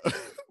 man.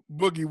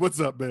 Boogie, what's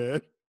up,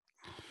 man?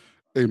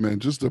 Hey, man,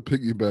 just to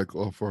piggyback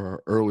off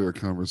our earlier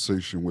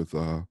conversation with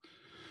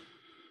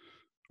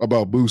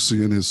about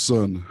Boosie and his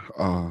son,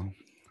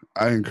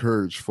 I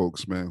encourage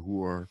folks, man,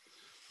 who are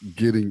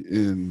getting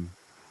in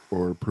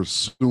or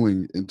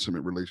pursuing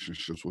intimate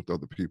relationships with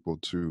other people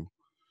to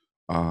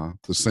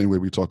the same way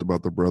we talked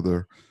about the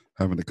brother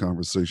having a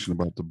conversation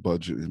about the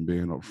budget and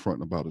being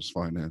upfront about his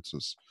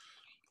finances.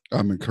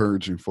 I'm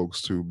encouraging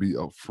folks to be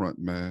upfront,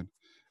 man,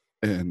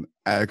 and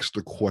ask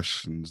the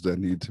questions that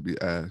need to be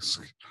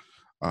asked.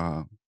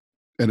 And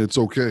it's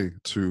okay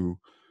to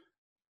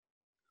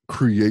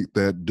create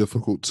that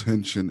difficult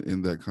tension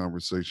in that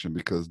conversation,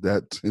 because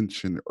that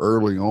tension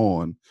early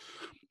on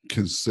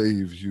can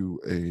save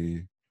you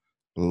a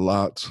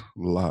lot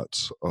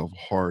of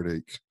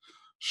heartache,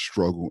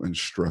 struggle, and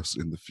stress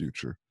in the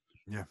future.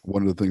 Yeah.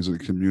 One of the things in the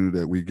community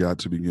that we got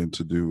to begin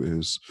to do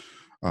is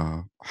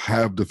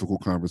have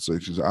difficult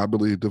conversations. I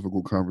believe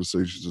difficult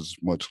conversations is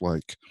much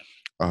like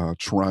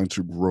trying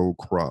to grow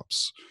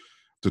crops.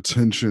 The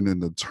tension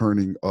and the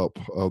turning up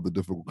of the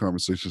difficult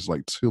conversations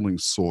like tilling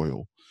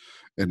soil.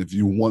 And if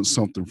you want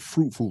something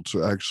fruitful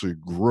to actually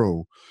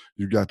grow,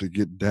 you got to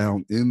get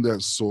down in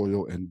that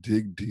soil and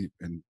dig deep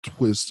and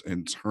twist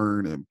and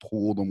turn and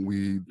pull them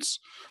weeds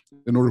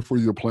in order for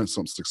you to plant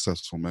something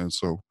successful, man.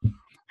 So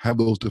have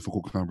those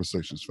difficult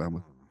conversations,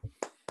 family.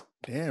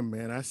 Damn,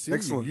 man, I see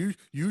Excellent. you.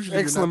 Usually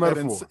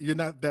Excellent you're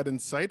not that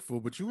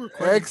insightful, but you were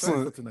quite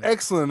insightful tonight.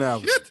 Excellent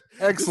analogy. Shit.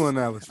 Excellent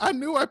analogy. I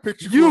knew I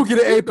picked you. You for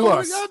get an A+.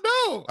 dog. I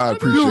know. I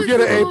appreciate You get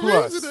an you.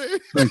 A+.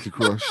 Thank you,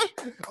 Crush.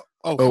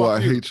 Oh, I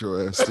you. hate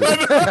your ass.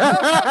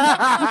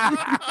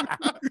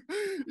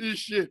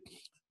 Shit.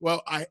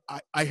 Well, I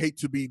hate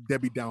to be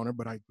Debbie Downer,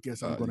 but I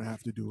guess I'm going to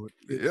have to do it.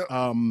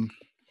 Yeah.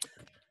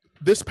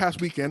 This past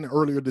weekend,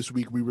 earlier this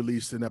week, we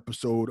released an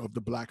episode of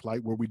The Black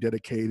Light where we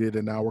dedicated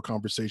an hour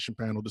conversation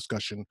panel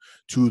discussion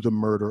to the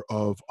murder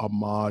of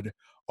Ahmaud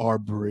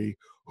Arbery,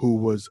 who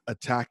was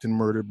attacked and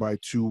murdered by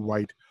two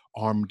white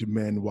armed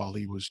men while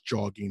he was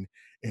jogging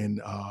in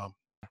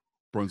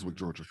Brunswick,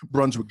 Georgia.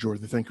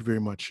 Thank you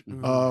very much.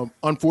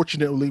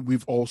 Unfortunately,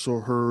 we've also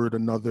heard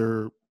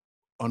another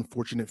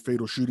unfortunate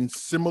fatal shooting,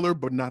 similar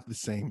but not the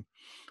same.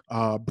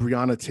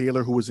 Breonna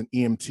Taylor, who was an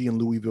EMT in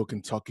Louisville,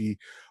 Kentucky,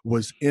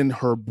 was in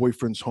her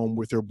boyfriend's home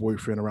with her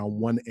boyfriend around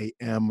 1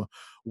 a.m.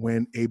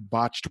 when a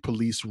botched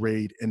police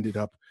raid ended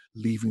up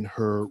leaving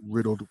her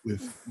riddled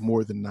with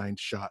more than 9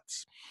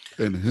 shots.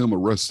 And him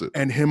arrested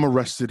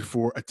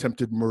for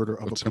attempted murder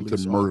of a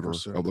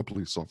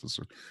police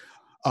officer.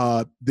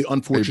 The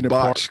unfortunate a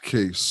botched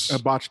case.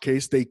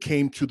 They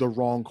came to the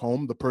wrong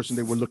home. The person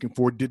they were looking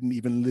for didn't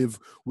even live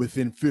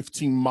within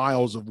 15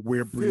 miles of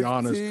where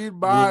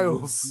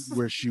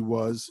where she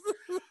was.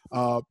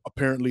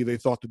 Apparently, they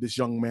thought that this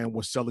young man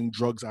was selling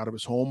drugs out of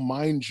his home.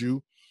 Mind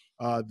you,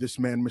 this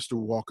man, Mr.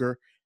 Walker,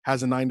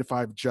 has a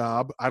 9-to-5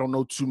 job. I don't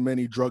know too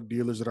many drug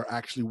dealers that are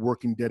actually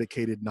working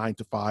dedicated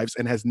 9-to-5s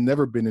and has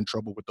never been in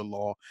trouble with the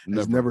law,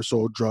 has never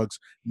sold drugs,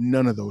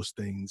 none of those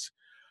things.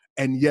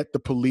 And yet the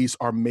police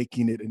are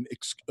making it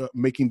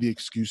making the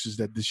excuses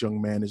that this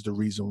young man is the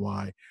reason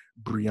why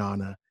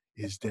Breonna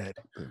is dead.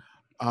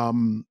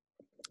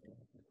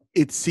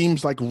 It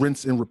seems like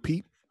rinse and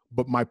repeat,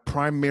 but my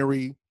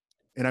primary,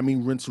 and I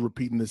mean rinse and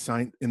repeat in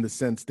the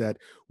sense that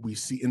we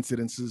see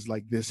incidences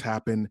like this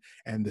happen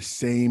and the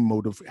same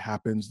motive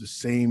happens, the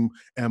same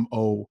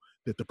MO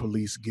that the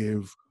police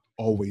give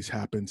always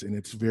happens. And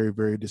it's very,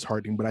 very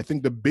disheartening. But I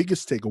think the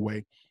biggest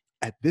takeaway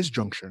at this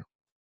juncture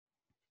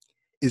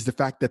is the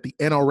fact that the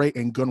NRA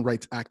and gun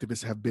rights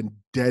activists have been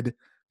dead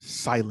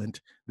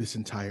silent this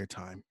entire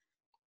time.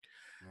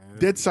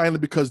 Dead silent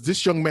because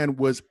this young man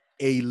was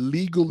a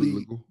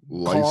legally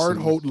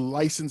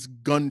licensed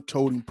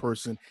gun-toting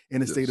person in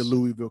the state of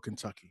Louisville,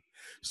 Kentucky.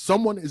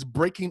 Someone is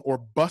breaking or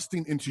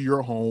busting into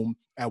your home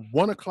at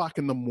 1 o'clock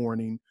in the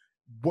morning.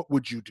 What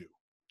would you do?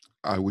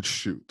 I would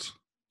shoot.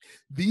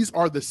 These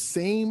are the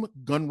same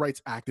gun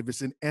rights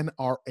activists in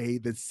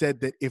NRA that said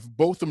that if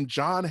Botham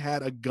John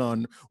had a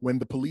gun when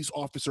the police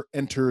officer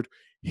entered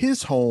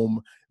his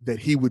home, that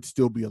he would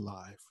still be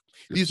alive.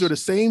 These are the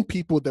same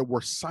people that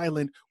were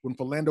silent when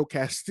Philando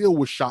Castile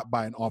was shot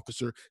by an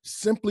officer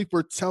simply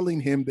for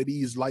telling him that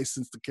he is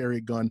licensed to carry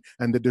a gun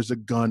and that there's a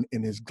gun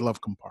in his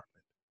glove compartment.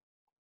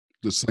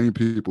 The same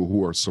people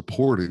who are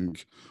supporting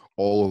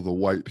all of the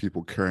white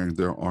people carrying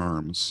their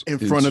arms in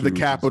front of the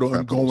Capitol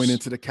and going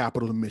into the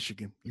Capitol of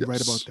Michigan. You're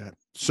right about that.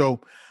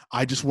 So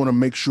I just want to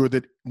make sure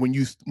that when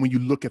you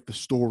look at the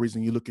stories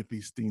and you look at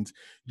these things,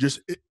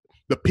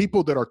 the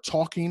people that are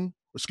talking,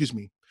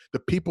 the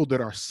people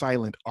that are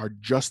silent are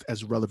just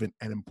as relevant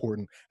and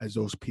important as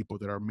those people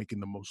that are making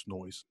the most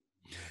noise.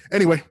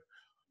 Anyway,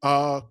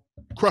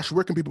 Crush,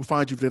 where can people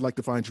find you if they'd like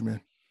to find you,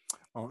 man?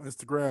 On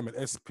Instagram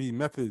at SP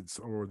Methods,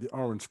 or the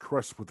Orange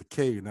Crush with a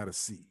K, not a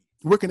C.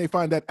 Where can they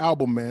find that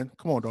album, man?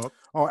 Come on, dog.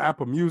 On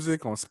Apple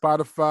Music, on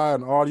Spotify,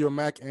 on Audio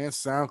Mac, and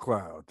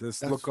SoundCloud.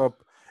 Just look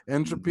up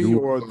Entropy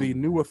or The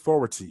New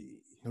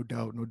Authority. No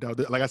doubt.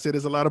 Like I said,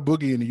 there's a lot of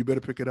boogie in it. You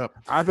better pick it up.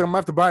 I think I'm gonna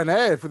have to buy an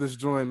ad for this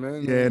joint,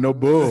 man. Yeah, no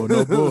bull.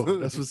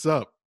 That's what's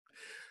up.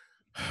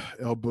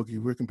 L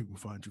Boogie, where can people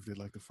find you if they'd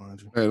like to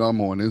find you? And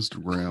I'm on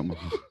Instagram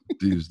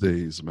these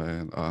days,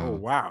 man. Oh,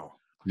 wow.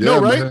 Yeah,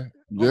 right? Man.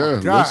 Yeah,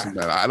 listen,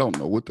 man, I don't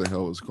know what the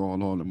hell is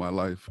going on in my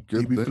life.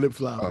 Flip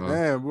flop.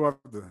 Man, we'll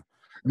have to.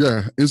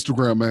 Yeah,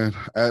 Instagram, man,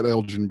 at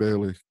Elgin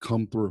Bailey.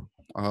 Come through.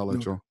 I'll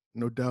let y'all.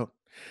 No doubt.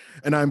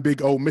 And I'm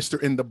Big O, Mr.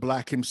 In the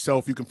Black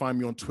himself. You can find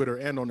me on Twitter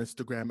and on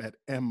Instagram at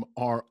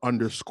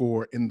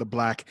MR_in the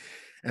Black.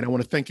 And I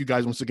want to thank you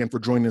guys once again for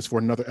joining us for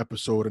another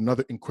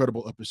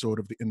incredible episode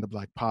of the In the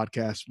Black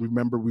podcast.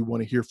 Remember, we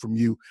want to hear from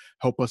you.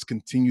 Help us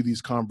continue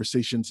these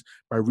conversations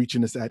by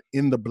reaching us at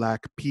In the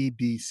Black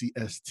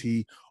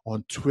PDCST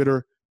on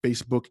Twitter,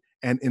 Facebook,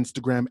 and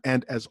Instagram.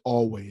 And as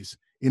always,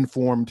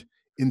 informed,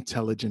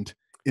 intelligent,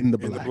 in the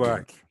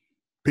Black.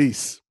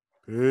 Peace.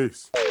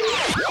 Peace.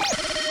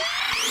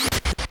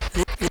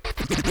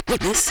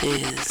 This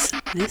is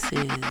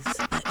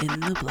the In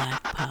the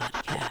Black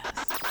podcast.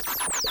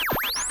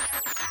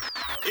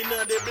 In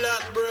the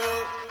Black, bro.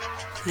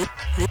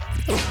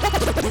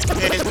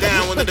 Hands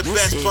down, one of the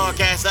best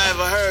podcasts I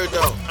ever heard,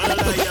 though.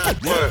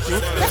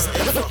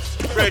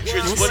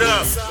 Brethren, what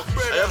up?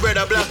 I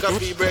brother Black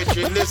up here,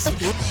 brethren. Listen.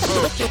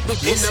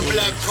 In the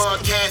Black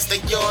podcast,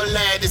 and your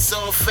lad, it's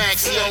all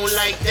facts. You don't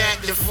like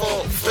that, then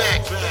fall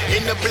back.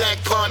 In the Black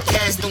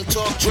podcast, don't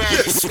talk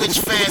trash. Switch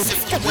fast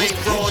if you ain't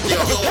raw,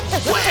 then you're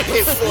whack.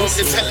 Informed,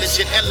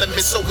 intelligent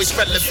elements, always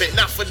relevant.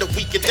 Not for the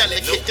weak and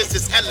delicate. This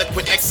is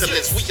eloquent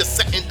excellence. We are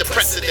setting the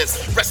precedence.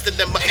 Rest of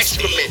them are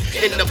excrement.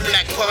 In the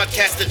Black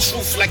podcast, the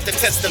truth like the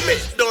testament.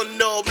 Don't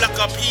know, Black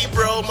up here,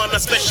 bro, man, a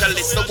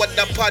specialist. Know what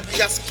the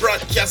podcast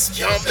broadcast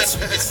can't mess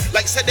with this.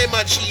 Like said them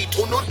a cheat,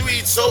 who no do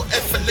it so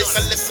effortless.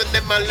 I listen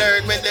them, I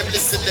learn, when them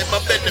listen them,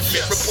 I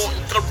benefit. Reporting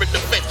current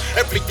event,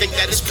 everything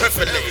that is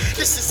prevalent.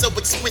 This is so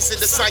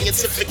exquisite, a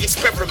scientific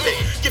experiment.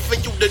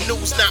 Giving you the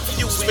news, not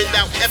views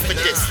without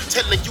evidence.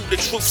 Telling you the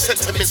truth,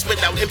 sentiments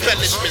without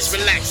embellishments.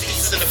 Relax,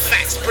 these are the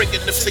facts, bringing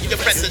them to your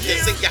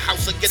residence. In your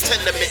house or your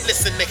tenement,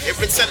 listen to hear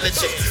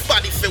intelligent.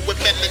 Body filled with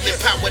melanin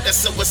power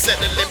that's so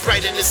unsettling.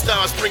 Bright in the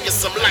stars, bringing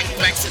some light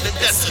back to the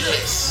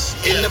desolate.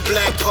 In the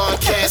Black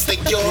podcast,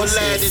 like your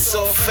lad, it's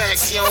all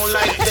facts. You don't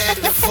like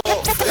that, then fall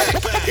back.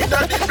 In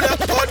the Black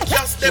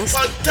podcast, they on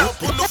top.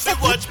 Who know if you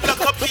watch Black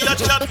up here,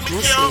 chat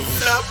me can't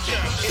flap.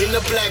 In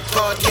the Black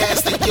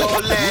podcast, like your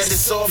lad,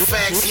 it's all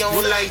facts. You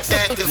don't like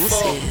that, then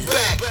fall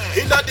back.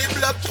 In the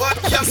Black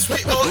podcast,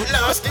 we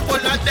outlast. The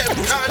one of them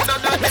can't,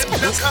 none of them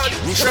can't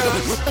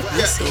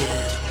trust.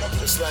 Yeah.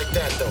 Just like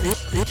that, though.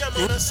 Yeah,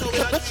 man, that's so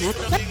bad.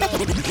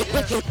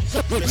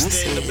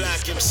 Mr. In the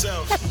Black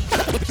himself.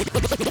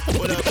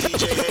 What up,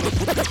 DJ Henry?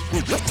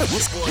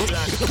 This boy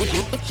Black.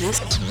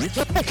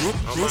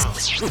 I'm out.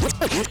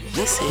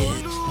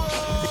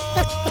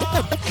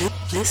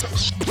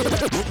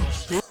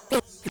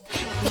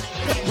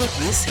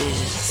 This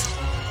is